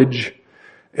 pillage,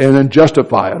 and then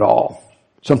justify it all.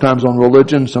 Sometimes on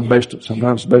religion,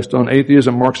 sometimes based on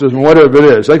atheism, Marxism, whatever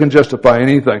it is. They can justify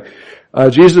anything.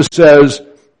 Jesus says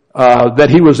that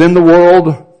He was in the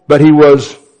world, but He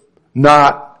was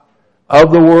not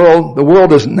of the world. The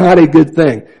world is not a good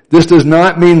thing. This does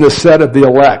not mean the set of the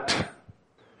elect.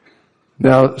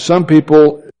 Now, some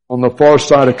people on the far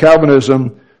side of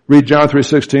Calvinism read John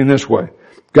 3:16 this way.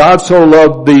 God so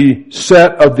loved the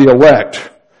set of the elect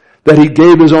that He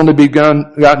gave His only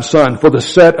begotten Son for the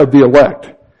set of the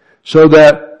elect, so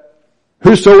that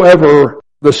whosoever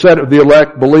the set of the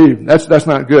elect believe. That's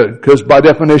not good, because by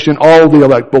definition all the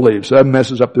elect believe. So that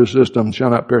messes up their system,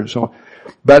 shall not perish, and so on.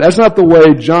 But that's not the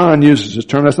way John uses this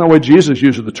term. That's not the way Jesus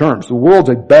uses the terms. The world's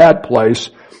a bad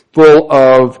place full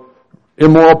of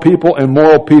immoral people and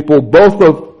moral people, both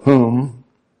of whom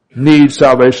need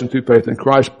salvation through faith in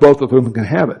Christ, both of whom can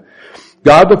have it.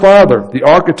 God the Father, the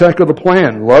architect of the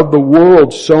plan, loved the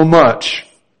world so much.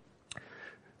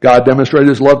 God demonstrated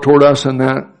His love toward us in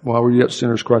that while we were yet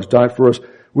sinners, Christ died for us,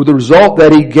 with the result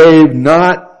that He gave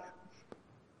not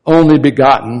only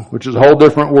begotten, which is a whole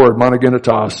different word,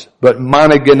 monogenetos, but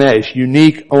monogenes,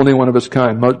 unique, only one of its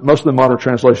kind. Most of the modern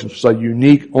translations say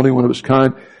unique, only one of its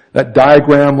kind. That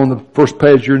diagram on the first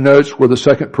page of your notes where the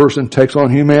second person takes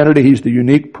on humanity, He's the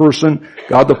unique person.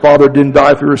 God the Father didn't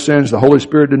die for your sins. The Holy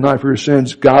Spirit didn't die for your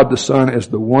sins. God the Son is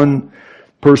the one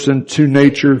person, two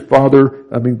nature,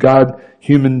 God,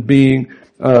 human being,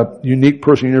 unique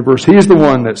person, universe. He's the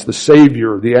one that's the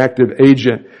Savior, the active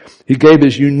agent. He gave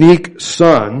His unique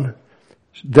Son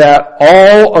that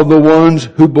all of the ones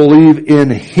who believe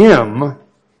in Him,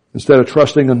 instead of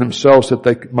trusting in themselves that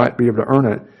they might be able to earn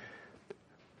it,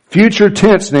 Future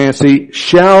tense, Nancy,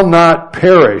 shall not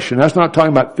perish. And that's not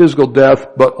talking about physical death,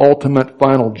 but ultimate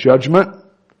final judgment.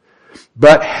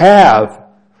 But have,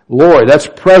 Lord, that's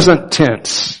present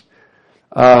tense.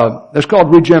 That's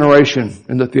called regeneration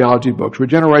in the theology books.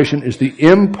 Regeneration is the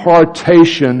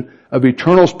impartation of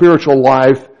eternal spiritual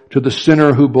life to the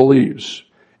sinner who believes.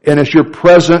 And it's your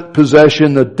present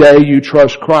possession the day you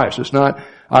trust Christ. It's not,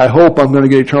 I hope I'm going to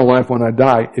get eternal life when I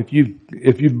die. If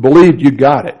you've believed, you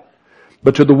got it.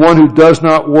 But to the one who does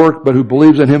not work, but who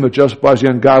believes in him, who justifies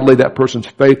the ungodly, that person's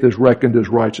faith is reckoned as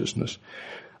righteousness.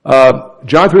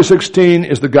 John 3:16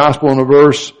 is the gospel in a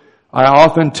verse. I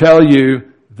often tell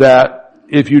you that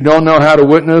if you don't know how to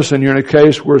witness and you're in a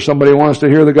case where somebody wants to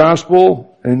hear the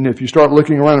gospel, and if you start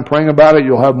looking around and praying about it,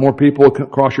 you'll have more people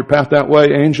cross your path that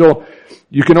way. Angel,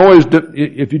 you can always,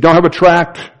 if you don't have a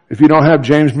tract, if you don't have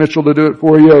James Mitchell to do it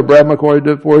for you or Brad McCoy to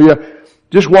do it for you,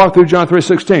 just walk through John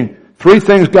 3:16. 3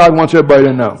 things God wants everybody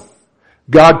to know.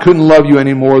 God couldn't love you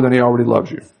any more than he already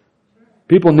loves you.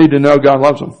 People need to know God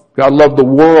loves them. God loved the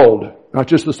world, not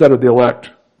just the set of the elect.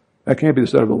 That can't be the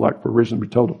set of the elect for a reason we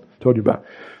told you about.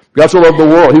 God so loved the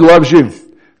world. He loves you.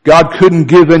 God couldn't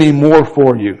give any more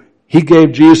for you. He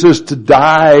gave Jesus to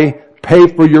die, pay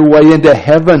for your way into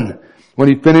heaven. When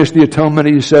he finished the atonement,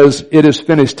 he says, it is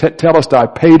finished.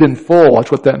 Telestai, paid in full.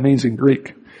 That's what that means in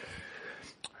Greek.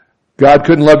 God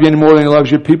couldn't love you any more than he loves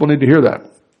you. People need to hear that.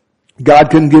 God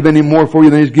couldn't give any more for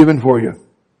you than he's given for you.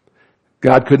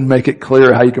 God couldn't make it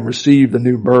clear how you can receive the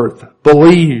new birth.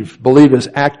 Believe. Believe is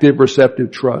active, receptive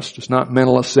trust. It's not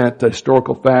mental assent to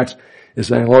historical facts. It's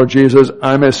saying, Lord Jesus,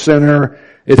 I'm a sinner.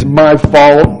 It's my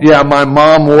fault. Yeah, my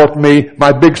mom warped me.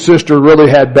 My big sister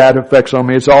really had bad effects on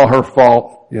me. It's all her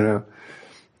fault, you know.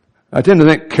 I tend to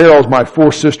think Carol's my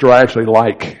fourth sister I actually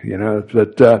like, you know,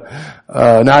 but,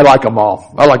 and I like them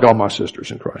all. I like all my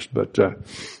sisters in Christ, but,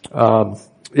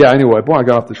 yeah, anyway, boy, I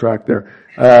got off the track there.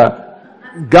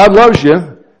 God loves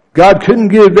you. God couldn't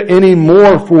give any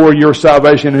more for your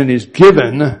salvation than he's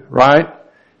given, right?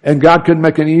 And God couldn't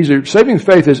make it easier. Saving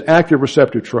faith is active,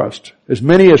 receptive trust. As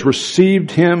many as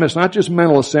received him, it's not just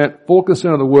mental assent, full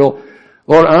consent of the will.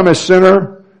 Lord, I'm a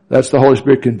sinner. That's the Holy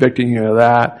Spirit convicting you of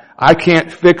that. I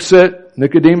can't fix it.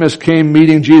 Nicodemus came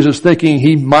meeting Jesus thinking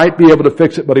he might be able to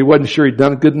fix it, but he wasn't sure he'd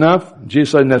done it good enough.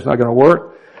 Jesus said, that's not going to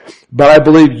work. But I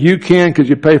believe you can because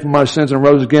you paid for my sins and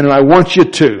rose again, and I want you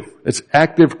to. It's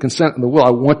active consent in the will.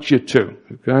 I want you to.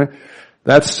 Okay?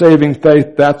 That's saving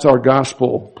faith. That's our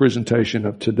gospel presentation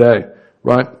of today,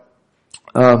 right?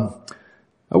 I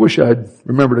wish I'd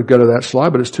remembered to go to that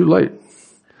slide, but it's too late.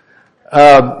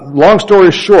 Long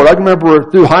story short, I can remember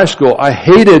through high school, I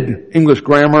hated English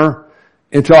grammar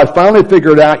until I finally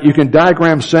figured out you can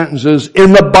diagram sentences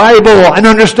in the Bible and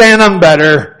understand them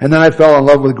better. And then I fell in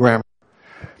love with grammar.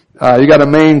 You got a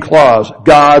main clause.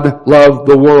 God loved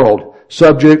the world.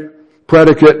 Subject,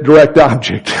 predicate, direct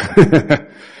object.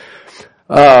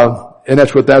 And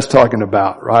that's what that's talking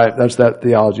about, right? That's that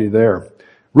theology there.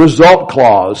 Result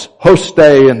clause, hoste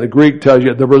in the Greek tells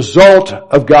you the result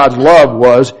of God's love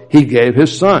was he gave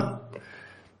his son.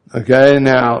 Okay,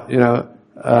 now, you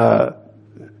know,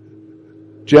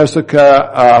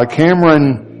 Jessica,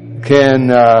 Cameron can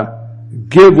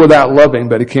give without loving,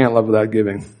 but he can't love without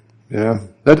giving. You know,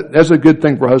 that's a good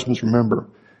thing for husbands to remember.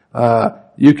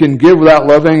 You can give without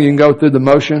loving, you can go through the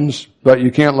motions, but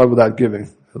you can't love without giving.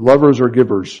 Lovers are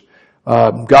givers.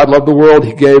 God loved the world.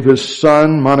 He gave his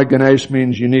son. Monogenes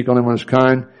means unique, only one of his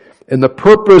kind. And the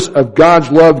purpose of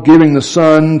God's love giving the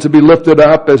son to be lifted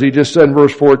up, as he just said in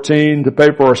verse 14, to pay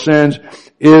for our sins,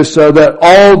 is so that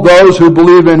all those who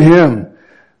believe in him,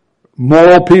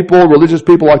 moral people, religious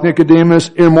people like Nicodemus,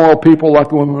 immoral people like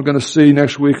the one we're going to see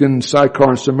next week in Sychar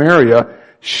and Samaria,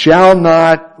 shall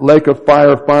not lake of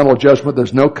fire final judgment.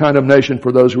 There's no condemnation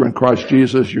for those who are in Christ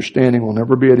Jesus. Your standing will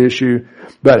never be at issue,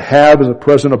 but have as a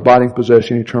present abiding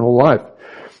possession eternal life.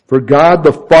 For God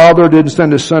the Father didn't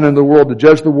send his Son into the world to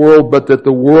judge the world, but that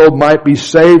the world might be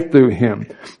saved through him.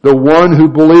 The one who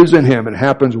believes in him, it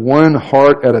happens one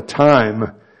heart at a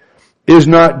time, is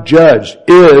not judged.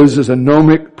 Is a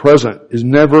gnomic present, is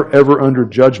never ever under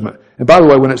judgment. And by the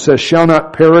way, when it says shall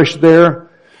not perish there,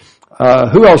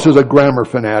 who else is a grammar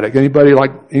fanatic? Anybody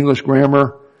like English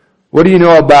grammar? What do you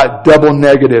know about double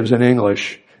negatives in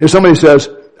English? If somebody says,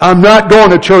 I'm not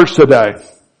going to church today.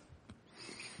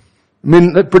 I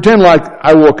mean, pretend like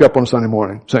I woke up on Sunday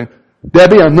morning saying,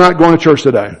 Debbie, I'm not going to church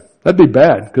today. That'd be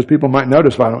bad because people might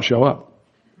notice if I don't show up.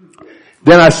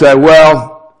 Then I say,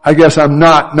 well, I guess I'm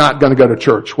not going to go to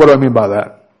church. What do I mean by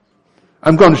that?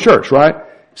 I'm going to church, right?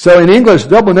 So in English,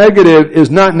 double negative is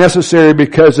not necessary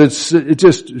because it's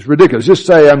ridiculous. Just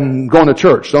say I'm going to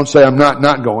church. Don't say I'm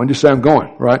not going. Just say I'm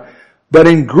going, right? But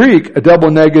in Greek, a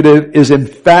double negative is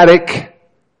emphatic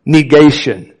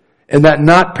negation. And that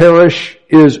not perish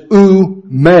is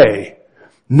may.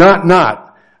 Not.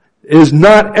 Is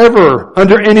not ever,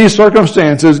 under any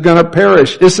circumstances, going to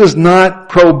perish. This is not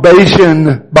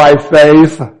probation by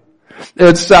faith.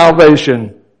 It's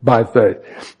salvation by faith.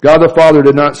 God the Father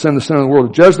did not send the Son of the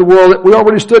world to judge the world. We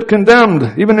already stood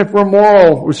condemned. Even if we're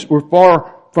moral, we're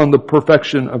far from the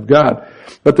perfection of God.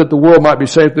 But that the world might be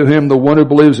saved through Him. The one who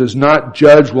believes is not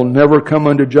judged will never come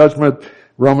under judgment.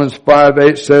 Romans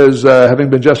 5:8 says, having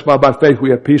been justified by faith,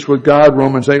 we have peace with God.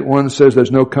 Romans 8:1 says there's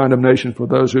no condemnation for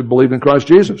those who believe in Christ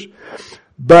Jesus.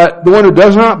 But the one who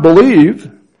does not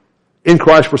believe in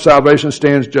Christ for salvation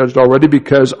stands judged already,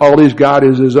 because all He's got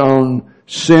is His own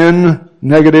sin,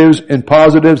 negatives, and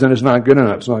positives, and it's not good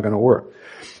enough. It's not going to work.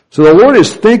 So the Lord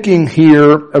is thinking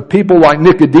here of people like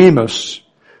Nicodemus,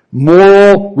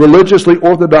 moral, religiously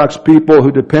orthodox people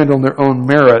who depend on their own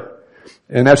merit.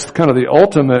 And that's kind of the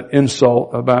ultimate insult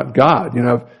about God. You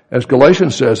know, as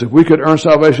Galatians says, if we could earn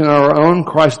salvation on our own,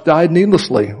 Christ died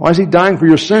needlessly. Why is He dying for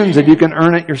your sins if you can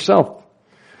earn it yourself?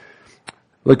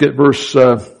 Look at verse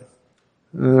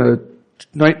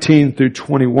 19 through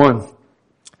 21.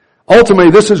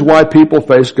 Ultimately, this is why people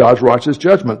face God's righteous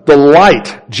judgment. The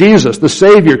light, Jesus, the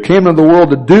Savior, came into the world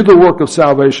to do the work of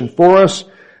salvation for us,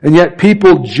 and yet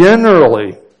people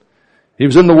generally, He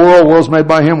was in the world was made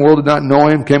by Him, the world did not know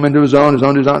Him, came into His own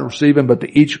did not receive Him, but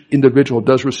each individual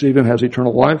does receive Him, has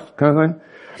eternal life, kind of thing.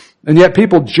 And yet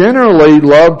people generally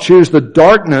choose the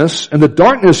darkness, and the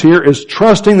darkness here is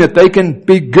trusting that they can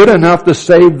be good enough to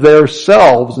save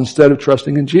themselves instead of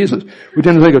trusting in Jesus. We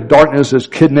tend to think of darkness as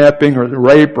kidnapping or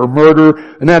rape or murder,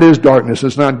 and that is darkness.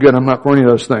 It's not good. I'm not for any of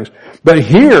those things. But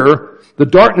here, the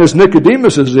darkness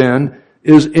Nicodemus is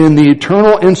in the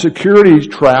eternal insecurity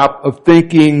trap of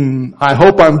thinking, I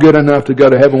hope I'm good enough to go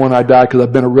to heaven when I die because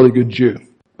I've been a really good Jew,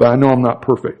 but I know I'm not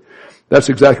perfect. That's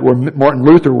exactly where Martin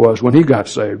Luther was when he got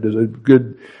saved. As a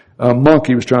good monk,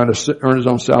 he was trying to earn his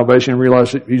own salvation and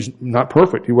realized that he's not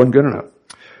perfect. He wasn't good enough.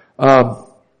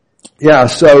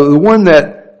 So the one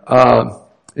that,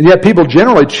 and yet people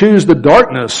generally choose the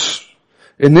darkness,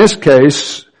 in this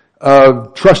case,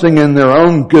 of trusting in their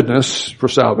own goodness for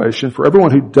salvation. For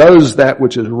everyone who does that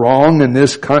which is wrong in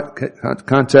this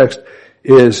context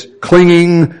is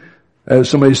clinging, as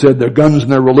somebody said, their guns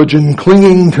and their religion,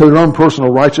 clinging to their own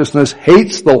personal righteousness,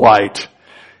 hates the light,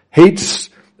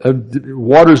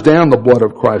 waters down the blood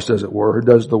of Christ, as it were, who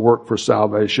does the work for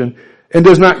salvation, and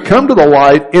does not come to the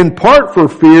light in part for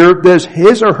fear that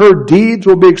his or her deeds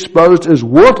will be exposed as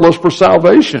worthless for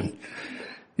salvation.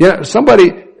 Yeah,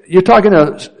 you're talking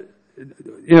to,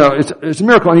 it's a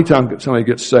miracle anytime somebody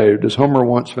gets saved. As Homer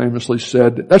once famously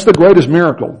said, that's the greatest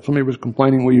miracle. Somebody was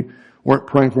complaining we weren't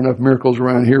praying for enough miracles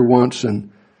around here once,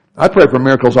 and I pray for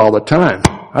miracles all the time.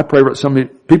 I pray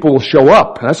that people will show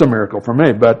up. That's a miracle for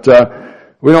me, but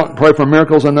we don't pray for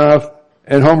miracles enough.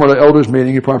 And Homer, the elders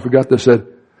meeting, you probably forgot this, said,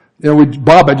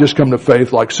 Bob had just come to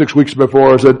faith like 6 weeks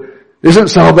before. I said, isn't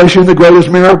salvation the greatest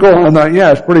miracle? I'm like,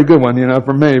 yeah, it's a pretty good one,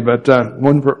 for me, but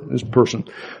this person.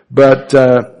 But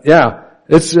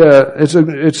it's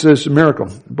a miracle.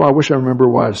 Boy, I wish I remember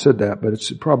why I said that, but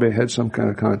it probably had some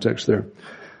kind of context there.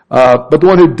 But the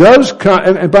one who does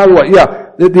and by the way,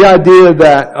 the idea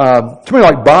that, somebody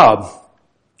like Bob,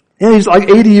 he's like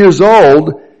 80 years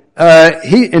old,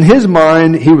 in his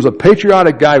mind, he was a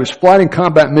patriotic guy. He was flying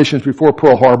combat missions before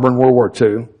Pearl Harbor in World War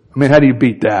II. I mean, how do you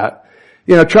beat that?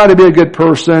 Try to be a good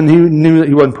person. He knew that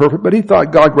he wasn't perfect, but he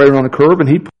thought God graded on the curve and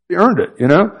he earned it,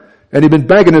 And he'd been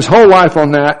banking his whole life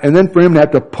on that, and then for him to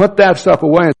have to put that stuff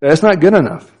away and say, that's not good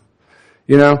enough.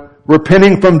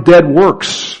 Repenting from dead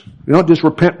works. You don't just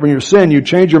repent from your sin, you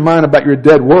change your mind about your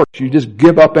dead works. You just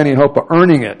give up any hope of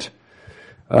earning it.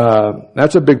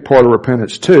 That's a big part of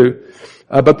repentance too.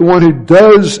 But the one who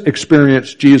does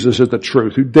experience Jesus as the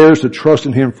truth, who dares to trust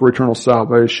in Him for eternal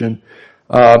salvation,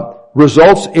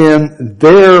 results in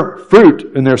their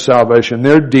fruit in their salvation,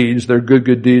 their deeds, their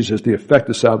good deeds as the effect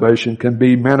of salvation can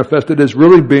be manifested as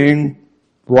really being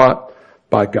wrought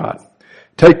by God.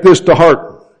 Take this to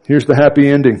heart. Here's the happy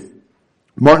ending.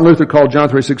 Martin Luther called John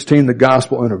 3:16 the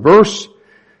gospel in a verse,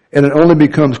 and it only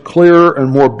becomes clearer and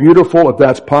more beautiful, if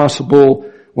that's possible,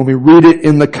 when we read it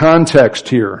in the context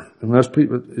here.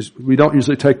 We don't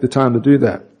usually take the time to do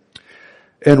that.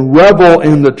 And revel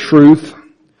in the truth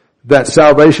that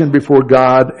salvation before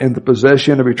God and the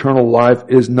possession of eternal life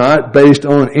is not based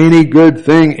on any good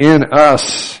thing in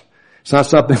us. It's not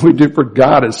something we do for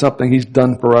God. It's something He's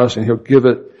done for us, and He'll give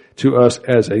it to us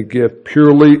as a gift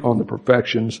purely on the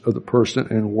perfections of the person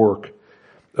and work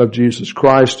of Jesus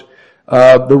Christ.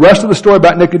 The rest of the story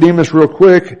about Nicodemus real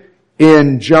quick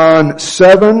In John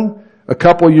 7, a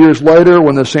couple years later,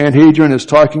 when the Sanhedrin is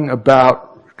talking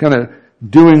about kind of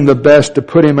doing the best to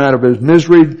put him out of his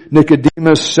misery,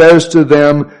 Nicodemus says to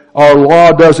them, our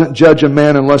law doesn't judge a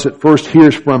man unless it first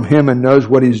hears from him and knows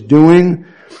what he's doing.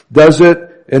 Does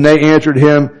it? And they answered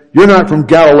him, you're not from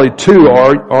Galilee too,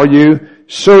 are you?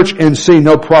 Search and see,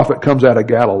 no prophet comes out of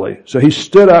Galilee. So he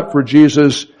stood up for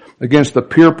Jesus against the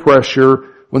peer pressure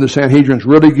when the Sanhedrin's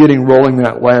really getting rolling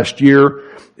that last year.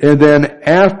 And then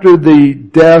after the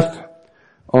death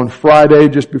on Friday,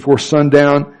 just before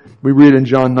sundown, we read in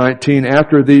John 19,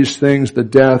 after these things, the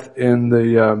death and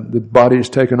the body is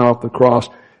taken off the cross,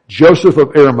 Joseph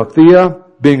of Arimathea,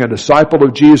 being a disciple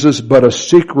of Jesus, but a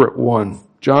secret one.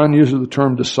 John uses the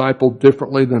term disciple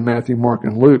differently than Matthew, Mark,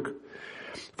 and Luke.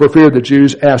 For fear of the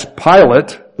Jews, asked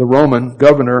Pilate, the Roman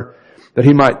governor, that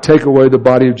he might take away the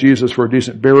body of Jesus for a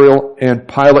decent burial, and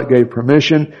Pilate gave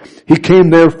permission. He came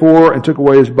therefore and took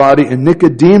away his body, and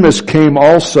Nicodemus came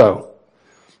also.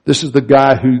 This is the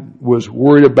guy who was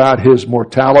worried about his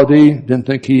mortality, didn't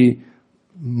think he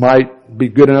might be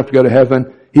good enough to go to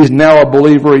heaven. He's now a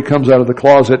believer. He comes out of the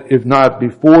closet, if not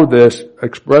before this,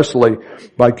 expressly,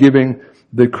 by giving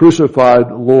the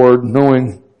crucified Lord,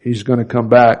 knowing he's going to come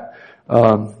back,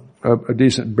 a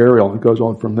decent burial. It goes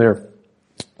on from there.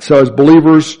 So as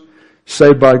believers,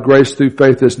 saved by grace through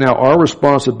faith is now our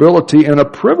responsibility and a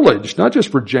privilege, not just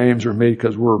for James or me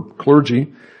because we're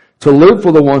clergy, to live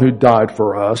for the one who died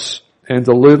for us and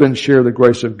to live and share the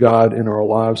grace of God in our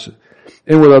lives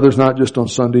and with others, not just on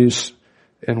Sundays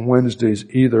and Wednesdays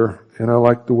either. And I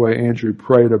like the way Andrew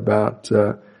prayed about,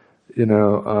 I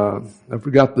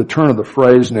forgot the turn of the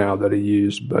phrase now that he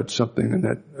used, but something in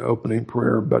that opening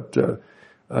prayer, but,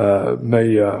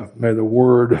 may the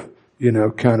word,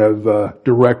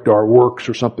 direct our works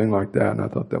or something like that. And I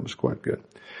thought that was quite good.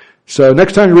 So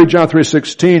next time you read John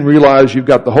 3:16, realize you've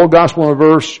got the whole gospel in a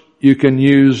verse. You can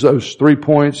use those 3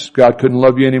 points. God couldn't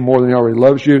love you any more than he already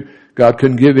loves you. God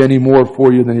couldn't give any more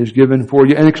for you than he's given for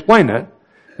you, and explain that.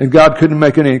 And God couldn't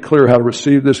make it any clearer how to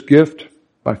receive this gift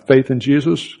by faith in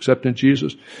Jesus, accepting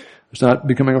Jesus. It's not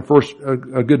becoming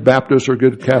a good Baptist or a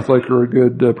good Catholic or a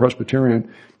good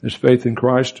Presbyterian. It's faith in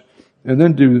Christ. And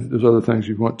then do those other things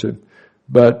you want to.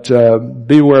 But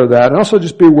be aware of that. And also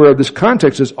just be aware of this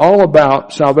context is all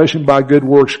about salvation by good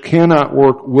works cannot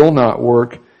work, will not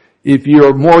work. If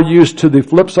you're more used to the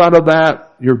flip side of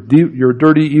that, you're a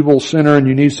dirty, evil sinner and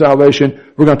you need salvation,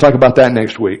 we're going to talk about that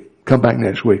next week. Come back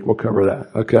next week. We'll cover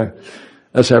that. Okay?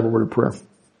 Let's have a word of prayer.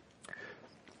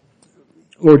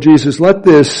 Lord Jesus, let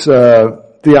this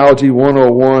Theology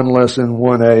 101, Lesson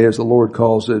 1A, as the Lord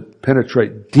calls it,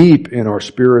 penetrate deep in our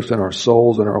spirits and our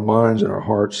souls and our minds and our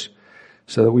hearts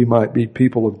so that we might be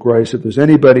people of grace. If there's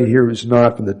anybody here who's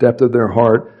not, from the depth of their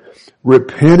heart,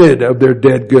 repented of their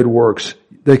dead good works,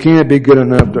 they can't be good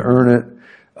enough to earn it.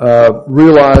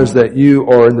 Realize that you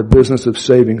are in the business of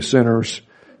saving sinners.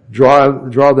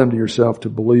 Draw them to yourself to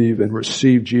believe and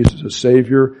receive Jesus as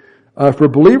Savior. For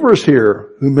believers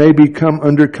here who may become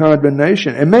under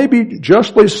condemnation, and maybe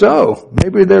justly so,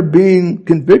 maybe they're being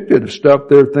convicted of stuff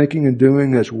they're thinking and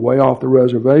doing that's way off the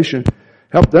reservation,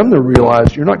 help them to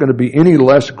realize you're not going to be any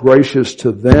less gracious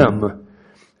to them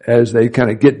as they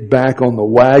kind of get back on the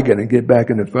wagon and get back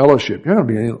into fellowship. You're not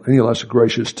going to be any less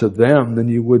gracious to them than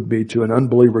you would be to an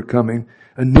unbeliever coming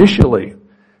initially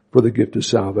for the gift of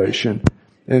salvation.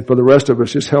 And for the rest of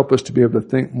us, just help us to be able to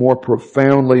think more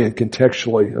profoundly and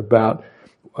contextually about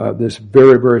this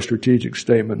very, very strategic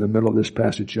statement in the middle of this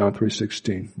passage, John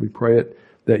 3:16. We pray it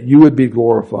that you would be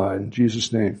glorified. In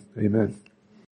Jesus' name, amen.